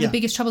ones who have the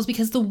biggest troubles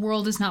because the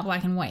world is not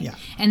black and white. Yeah.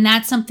 And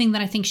that's something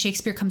that I think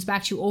Shakespeare comes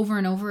back to over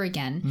and over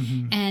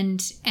again.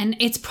 And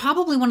it's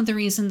probably one of the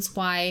reasons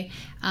why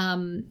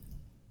I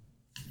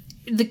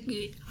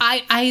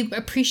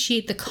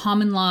appreciate the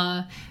common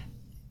law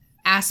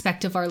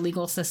aspect of our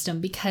legal system,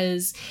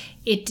 because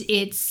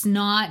it's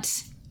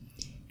not,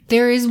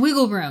 there is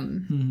wiggle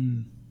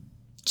room.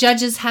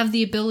 Judges have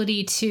the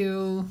ability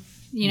to,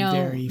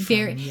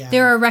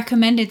 there are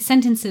recommended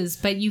sentences,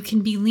 but you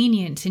can be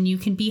lenient and you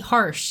can be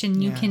harsh,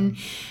 and you can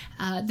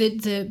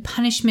the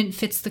punishment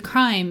fits the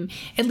crime,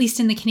 at least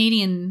in the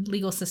Canadian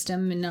legal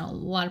system. In a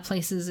lot of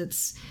places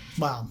it's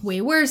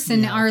way worse.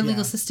 In our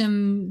legal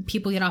system,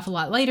 people get off a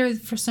lot lighter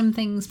for some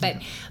things, but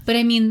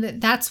I mean,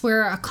 that's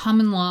where a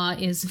common law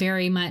is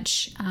very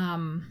much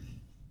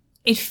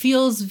it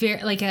feels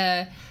very like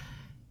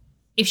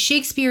if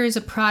Shakespeare is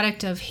a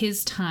product of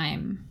his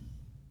time,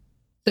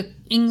 the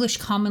English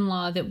common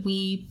law that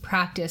we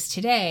practice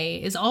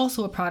today is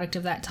also a product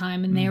of that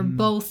time, and they are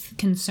both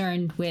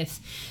concerned with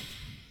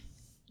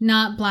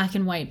not black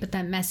and white, but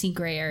that messy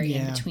gray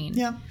area in between.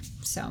 Yeah.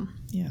 So.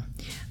 Yeah.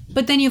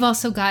 But then you've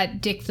also got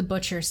Dick the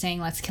Butcher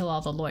saying, "Let's kill all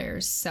the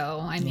lawyers."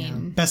 So, I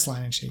mean, best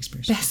line in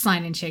Shakespeare. Best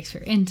line in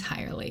Shakespeare,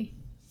 entirely.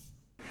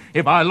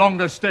 If I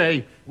longer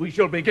stay, we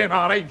shall begin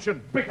our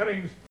ancient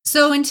bickerings.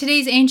 So in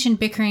today's ancient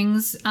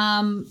bickerings,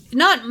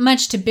 not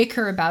much to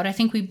bicker about. I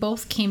think we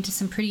both came to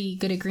some pretty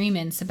good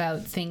agreements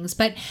about things.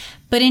 But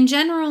in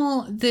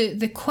general,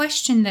 the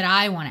question that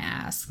I want to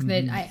ask,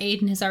 that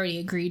Aidan has already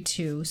agreed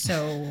to,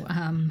 so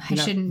I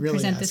shouldn't really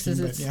present this as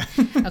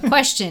a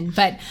question.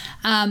 But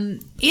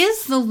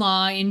is the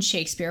law in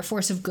Shakespeare a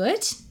force of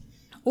good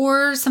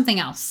or something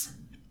else?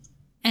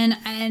 And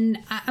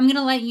I'm going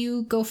to let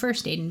you go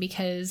first, Aidan,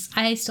 because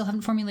I still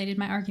haven't formulated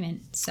my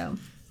argument. So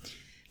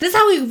that's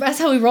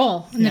how we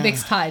roll in the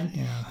Bix Pod.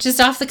 Yeah.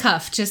 Just off the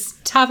cuff,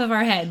 just top of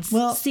our heads,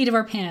 seat of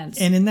our pants.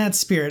 And in that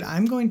spirit,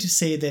 I'm going to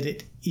say that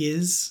it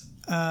is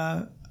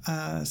a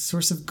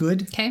source of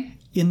good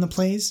in the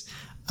plays.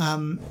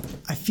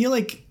 I feel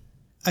like,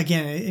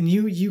 again, and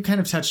you kind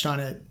of touched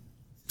on it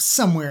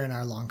somewhere in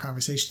our long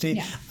conversation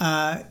today.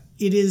 Yeah.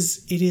 It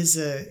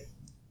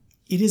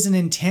is an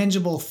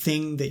intangible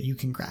thing that you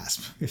can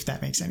grasp, if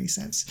that makes any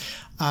sense.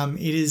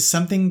 It is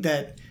something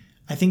that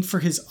I think for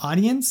his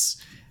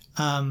audience,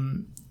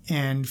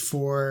 and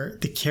for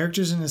the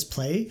characters in his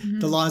play,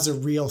 the law is a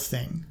real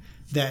thing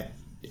that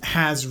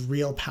has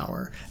real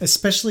power,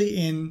 especially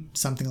in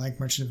something like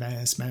Merchant of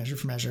Venice, Manager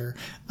for Measure,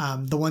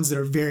 the ones that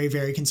are very,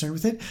 very concerned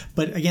with it.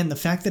 But again, the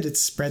fact that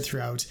it's spread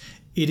throughout,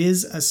 it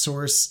is a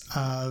source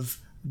of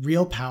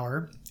real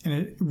power, and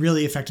it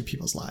really affected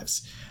people's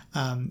lives.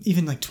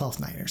 Even like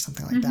 12th Night or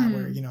something like that,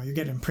 where, you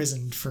get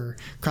imprisoned for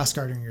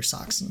cross-guarding your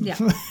socks. And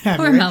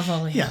Poor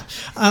Malvolio. Yeah.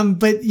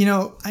 But,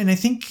 and I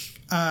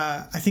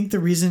think the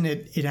reason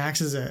it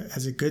acts as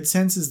a good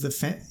sense is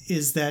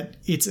that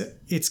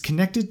it's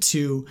connected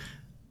to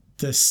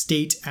the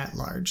state at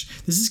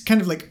large. This is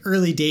kind of like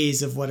early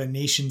days of what a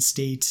nation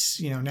state,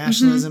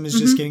 nationalism is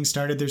just getting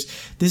started.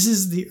 This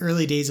is the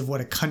early days of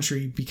what a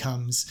country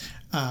becomes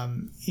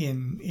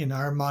in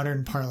our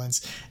modern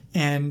parlance.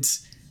 And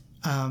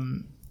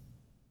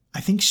I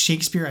think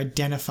Shakespeare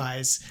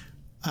identifies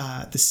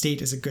the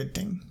state as a good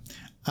thing.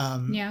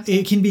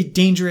 It can be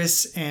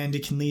dangerous, and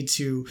it can lead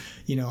to,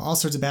 all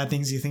sorts of bad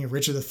things. You think of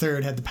Richard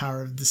III had the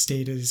power of the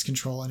state at his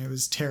control, and it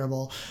was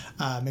terrible.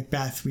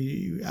 Macbeth,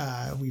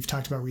 we've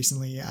talked about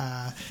recently.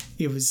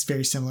 It was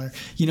very similar.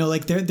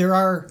 There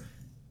are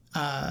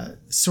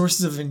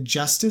sources of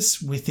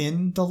injustice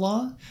within the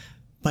law,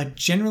 but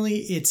generally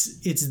it's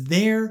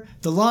there.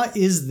 The law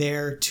is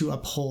there to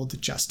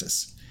uphold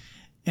justice.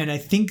 And I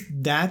think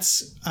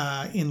that's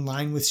in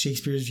line with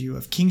Shakespeare's view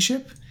of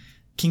kingship.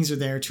 Kings are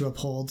there to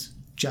uphold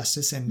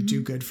justice and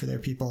do good for their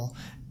people.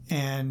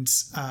 and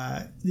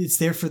it's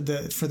there for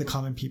the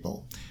common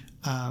people.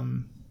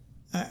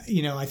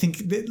 I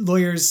think that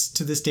lawyers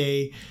to this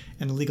day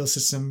and the legal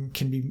system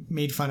can be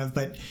made fun of,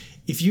 but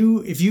if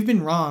you've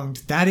been wronged,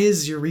 that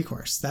is your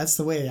recourse. That's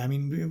the way. I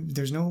mean,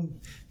 there's no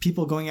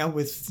people going out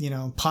with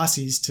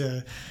posses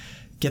to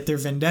get their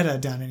vendetta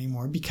done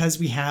anymore, because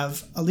we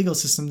have a legal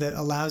system that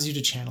allows you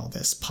to channel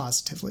this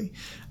positively.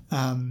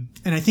 And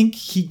I think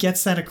he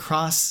gets that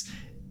across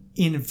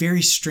in a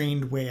very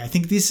strained way. I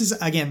think this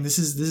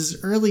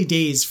is early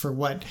days for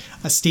what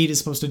a state is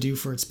supposed to do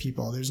for its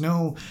people. There's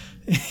no,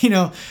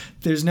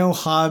 there's no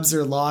Hobbes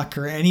or Locke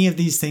or any of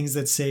these things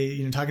that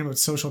say, talking about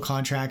social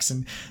contracts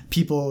and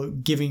people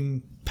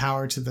giving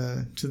power to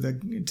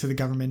the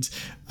government.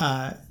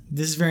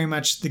 This is very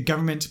much the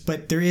government,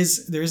 but there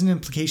is an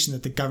implication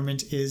that the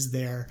government is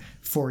there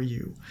for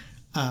you.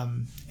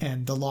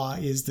 And the law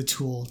is the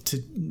tool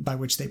by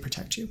which they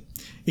protect you.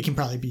 It can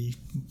probably be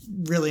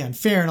really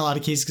unfair in a lot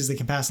of cases because they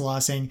can pass a law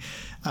saying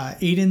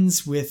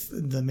Aidens with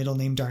the middle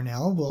name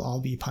Darnell will all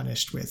be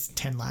punished with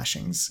 10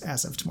 lashings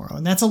as of tomorrow.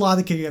 And that's a law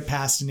that could get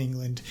passed in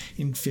England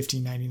in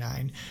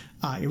 1599.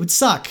 It would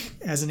suck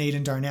as an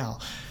Aidan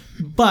Darnell.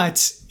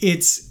 But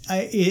it's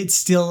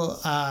still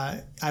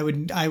I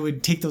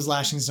would take those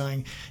lashings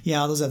knowing,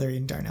 all those other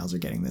Aidan Darnells are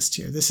getting this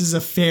too. This is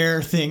a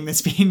fair thing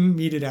that's being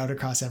meted out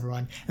across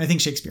everyone. And I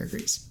think Shakespeare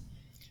agrees.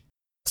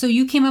 So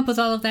you came up with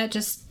all of that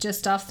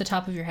just off the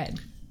top of your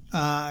head?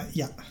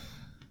 Yeah.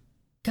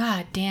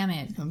 God damn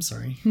it. I'm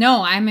sorry.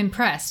 No, I'm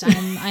impressed.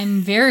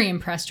 I'm very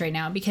impressed right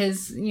now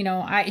because,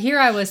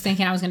 I was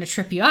thinking I was going to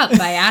trip you up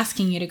by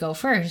asking you to go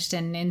first,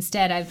 and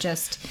instead I've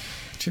just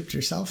tripped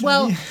yourself.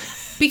 Well,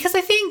 because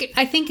I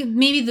think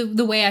maybe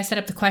the way I set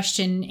up the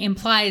question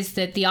implies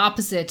that the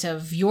opposite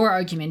of your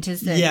argument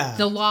is that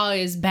the law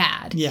is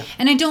bad. Yeah.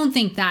 And I don't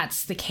think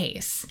that's the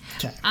case.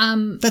 Okay.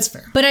 That's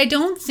fair. But I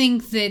don't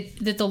think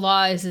that the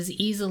law is as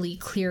easily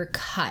clear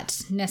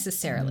cut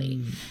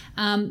necessarily.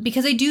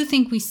 Because I do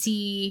think we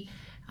see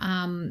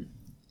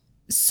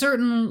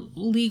certain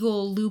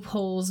legal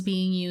loopholes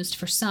being used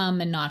for some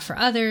and not for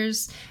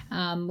others.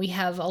 We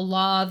have a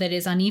law that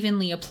is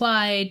unevenly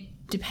applied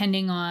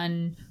depending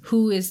on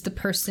who is the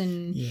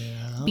person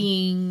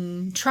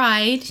being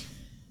tried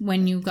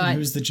when you got... And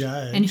who's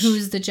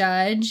the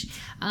judge.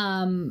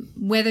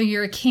 Whether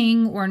you're a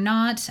king or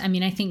not. I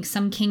mean, I think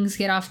some kings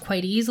get off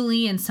quite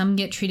easily and some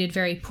get treated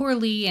very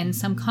poorly, and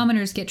some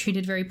commoners get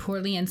treated very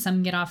poorly and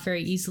some get off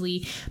very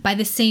easily by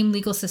the same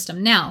legal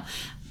system. Now,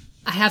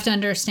 I have to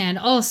understand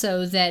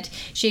also that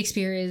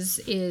Shakespeare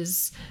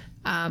is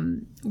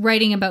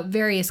writing about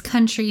various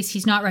countries.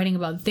 He's not writing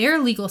about their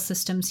legal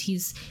systems.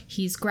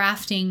 He's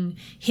grafting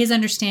his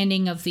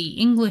understanding of the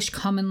English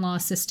common law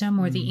system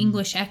or the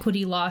English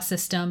equity law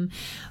system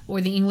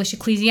or the English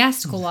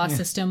ecclesiastical law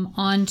system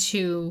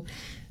onto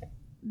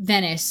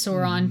Venice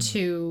or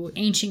onto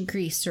ancient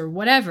Greece or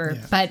whatever.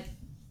 Yeah.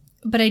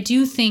 But I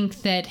do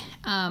think that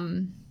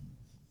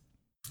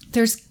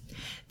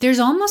there's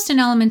almost an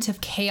element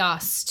of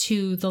chaos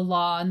to the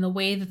law and the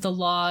way that the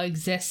law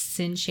exists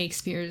in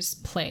Shakespeare's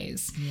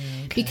plays. Yeah,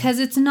 okay. Because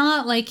it's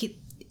not like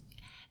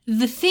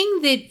the thing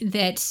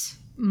that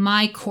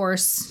my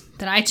course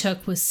that I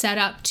took was set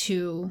up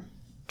to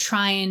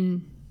try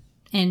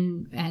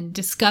and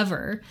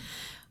discover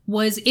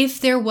was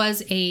if there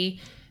was a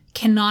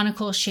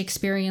canonical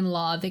Shakespearean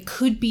law that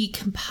could be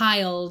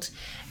compiled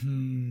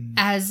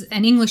as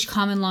an English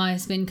common law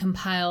has been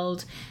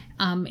compiled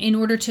in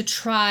order to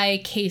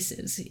try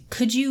cases.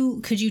 Could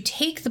you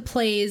take the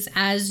plays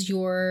as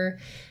your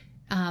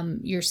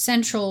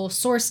central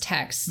source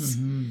texts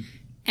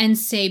and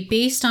say,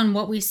 based on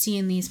what we see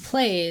in these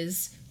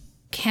plays,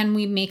 can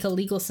we make a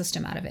legal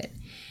system out of it?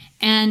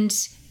 And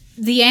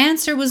the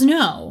answer was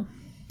no,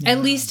 at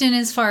least in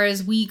as far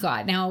as we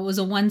got. Now, it was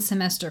a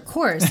 1-semester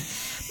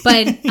course,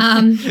 but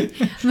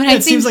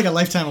it seems like a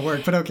lifetime of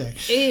work, but okay.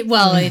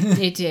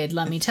 It did,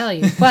 let me tell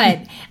you.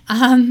 But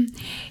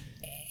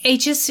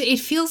it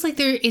feels like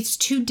it's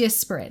too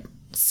disparate.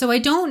 So I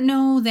don't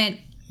know that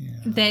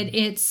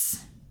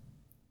it's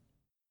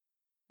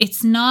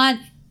not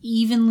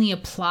evenly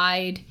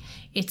applied.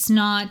 It's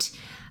not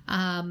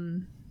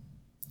even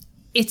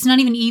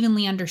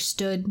evenly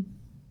understood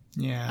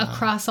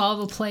across all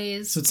the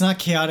plays. So it's not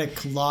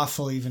chaotic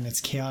lawful even,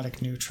 it's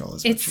chaotic neutral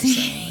is what you're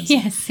saying.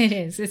 Yes, it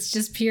is. It's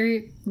just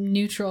pure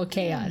neutral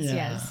chaos.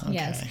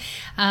 Yes.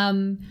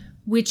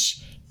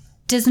 Which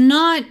does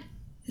not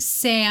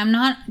say, I'm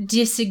not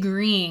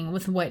disagreeing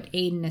with what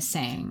Aidan is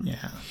saying.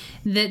 Yeah.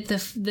 That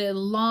the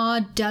law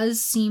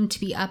does seem to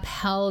be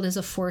upheld as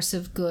a force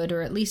of good,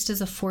 or at least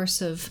as a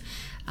force of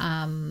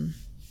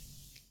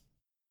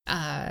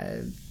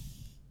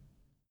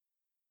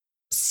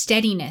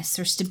steadiness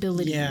or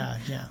stability. Yeah.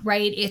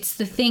 Right? It's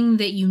the thing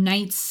that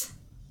unites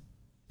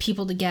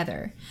people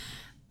together.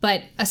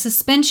 But a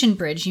suspension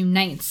bridge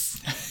unites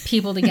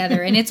people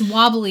together, and it's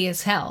wobbly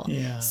as hell.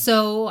 Yeah.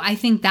 So I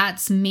think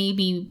that's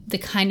maybe the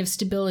kind of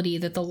stability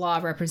that the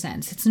law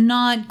represents. It's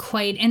not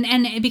quite,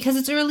 and because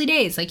it's early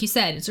days, like you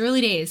said, it's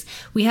early days.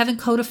 We haven't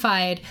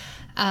codified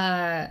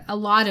a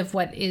lot of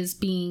what is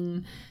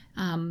being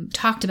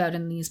talked about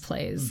in these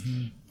plays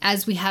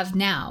as we have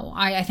now.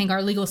 I think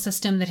our legal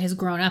system that has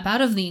grown up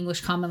out of the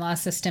English common law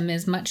system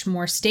is much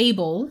more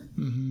stable,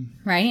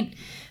 right?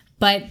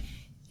 But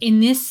in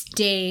this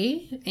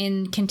day,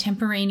 in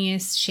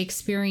contemporaneous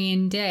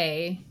Shakespearean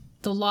day,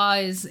 the law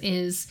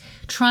is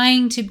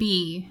trying to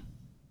be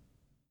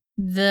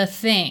the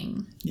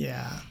thing.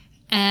 Yeah.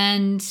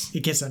 And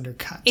it gets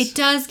undercut. It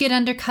does get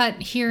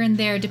undercut here and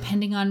there,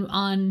 depending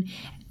on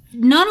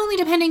not only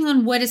depending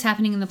on what is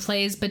happening in the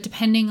plays, but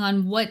depending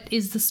on what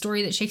is the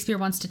story that Shakespeare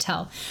wants to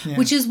tell,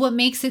 which is what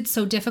makes it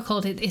so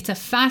difficult. It's a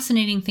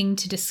fascinating thing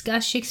to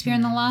discuss Shakespeare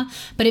in the law,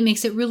 but it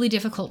makes it really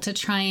difficult to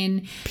try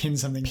and pin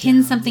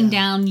something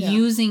down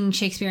using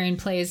Shakespearean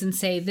plays and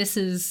say, this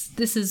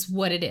is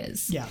what it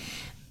is. Yeah.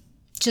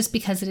 Just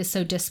because it is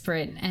so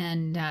disparate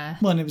and...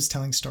 and it was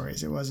telling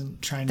stories. It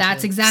wasn't trying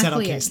to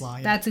settle case law.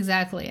 Yeah. That's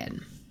exactly it.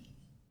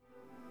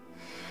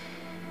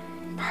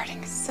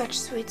 Parting is such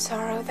sweet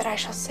sorrow that I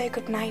shall say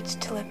goodnight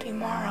till it be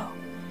morrow.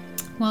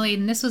 Well,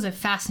 Aidan, this was a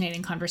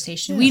fascinating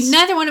conversation. Yes.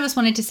 Neither one of us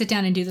wanted to sit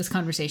down and do this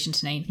conversation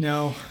tonight.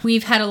 No.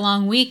 We've had a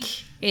long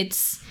week.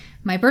 It's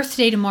my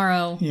birthday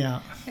tomorrow.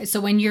 Yeah.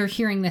 So when you're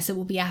hearing this, it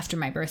will be after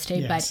my birthday.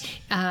 Yes.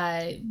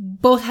 But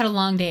both had a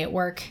long day at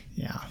work.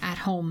 Yeah. At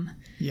home.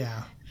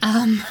 Yeah.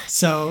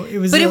 So it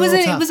was. But it was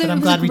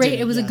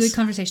a good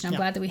conversation. I'm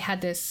glad that we had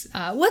this.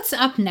 What's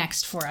up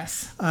next for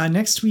us?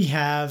 Next we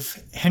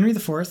have Henry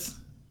IV,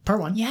 Part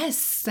 1.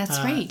 Yes, that's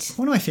right.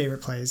 One of my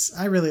favorite plays.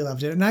 I really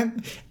loved it, and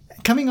I'm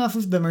coming off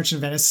of The Merchant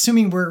of Venice.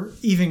 Assuming we're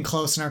even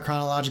close in our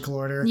chronological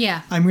order,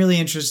 I'm really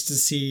interested to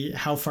see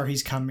how far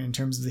he's come in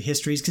terms of the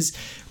histories. Because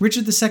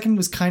Richard II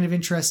was kind of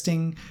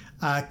interesting.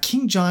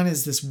 King John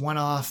is this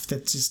one-off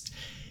that just.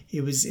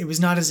 It was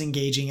not as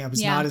engaging. I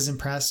was not as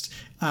impressed.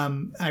 I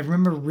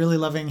remember really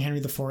loving Henry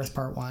IV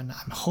Part 1.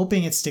 I'm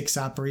hoping it sticks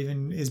up or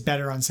even is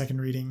better on second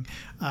reading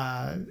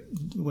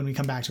when we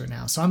come back to it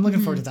now. So I'm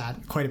looking forward to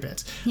that quite a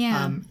bit.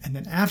 Yeah. And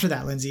then after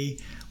that, Lindsay,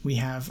 we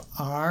have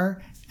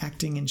our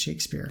Acting in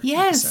Shakespeare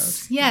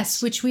episode.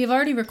 Yes, which we have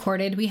already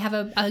recorded. We have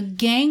a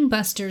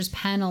gangbusters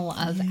panel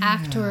of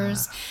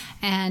actors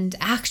and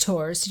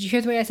actors. Did you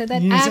hear the way I said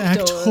that? Yes,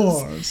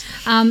 actors.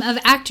 Of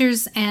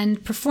actors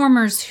and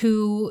performers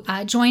who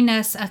joined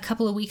us a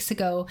couple of weeks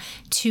ago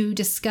to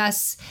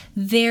discuss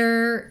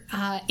their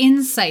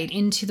insight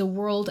into the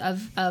world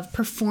of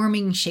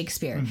performing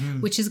Shakespeare,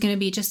 which is going to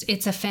be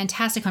it's a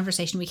fantastic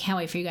conversation. We can't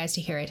wait for you guys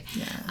to hear it.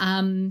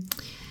 Yeah.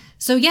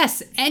 So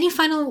yes, any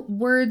final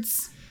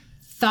words,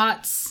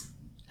 thoughts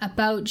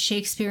about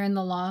Shakespeare and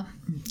the law?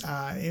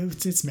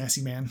 It's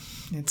messy, man.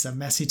 It's a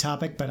messy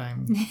topic, but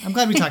I'm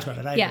glad we talked about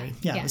it. I agree.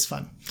 Yeah, it was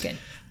fun. Good.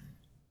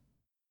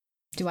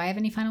 Do I have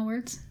any final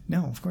words?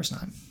 No, of course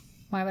not.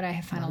 Why would I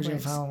have final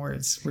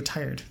words? We're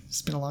tired.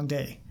 It's been a long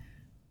day.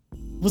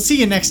 We'll see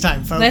you next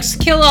time, folks. Let's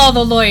kill all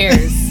the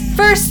lawyers.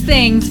 First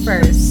things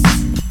first.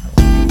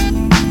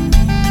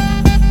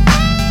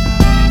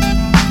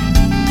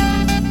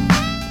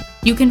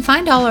 You can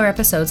find all our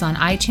episodes on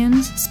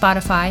iTunes,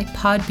 Spotify,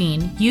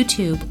 Podbean,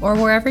 YouTube, or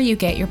wherever you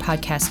get your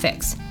podcast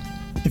fix.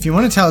 If you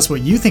want to tell us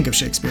what you think of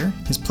Shakespeare,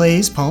 his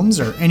plays, poems,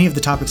 or any of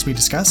the topics we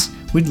discuss,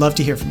 we'd love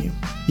to hear from you.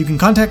 You can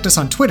contact us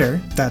on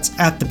Twitter, that's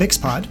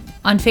 @TheBixPod,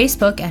 on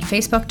Facebook at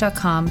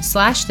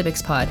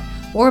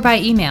facebook.com/TheBixPod, or by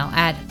email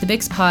at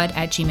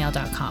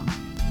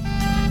thebixpod@gmail.com.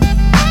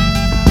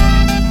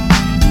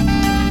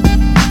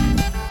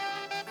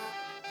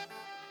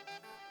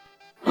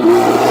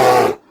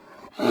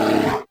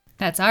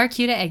 That's our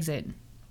cue to exit.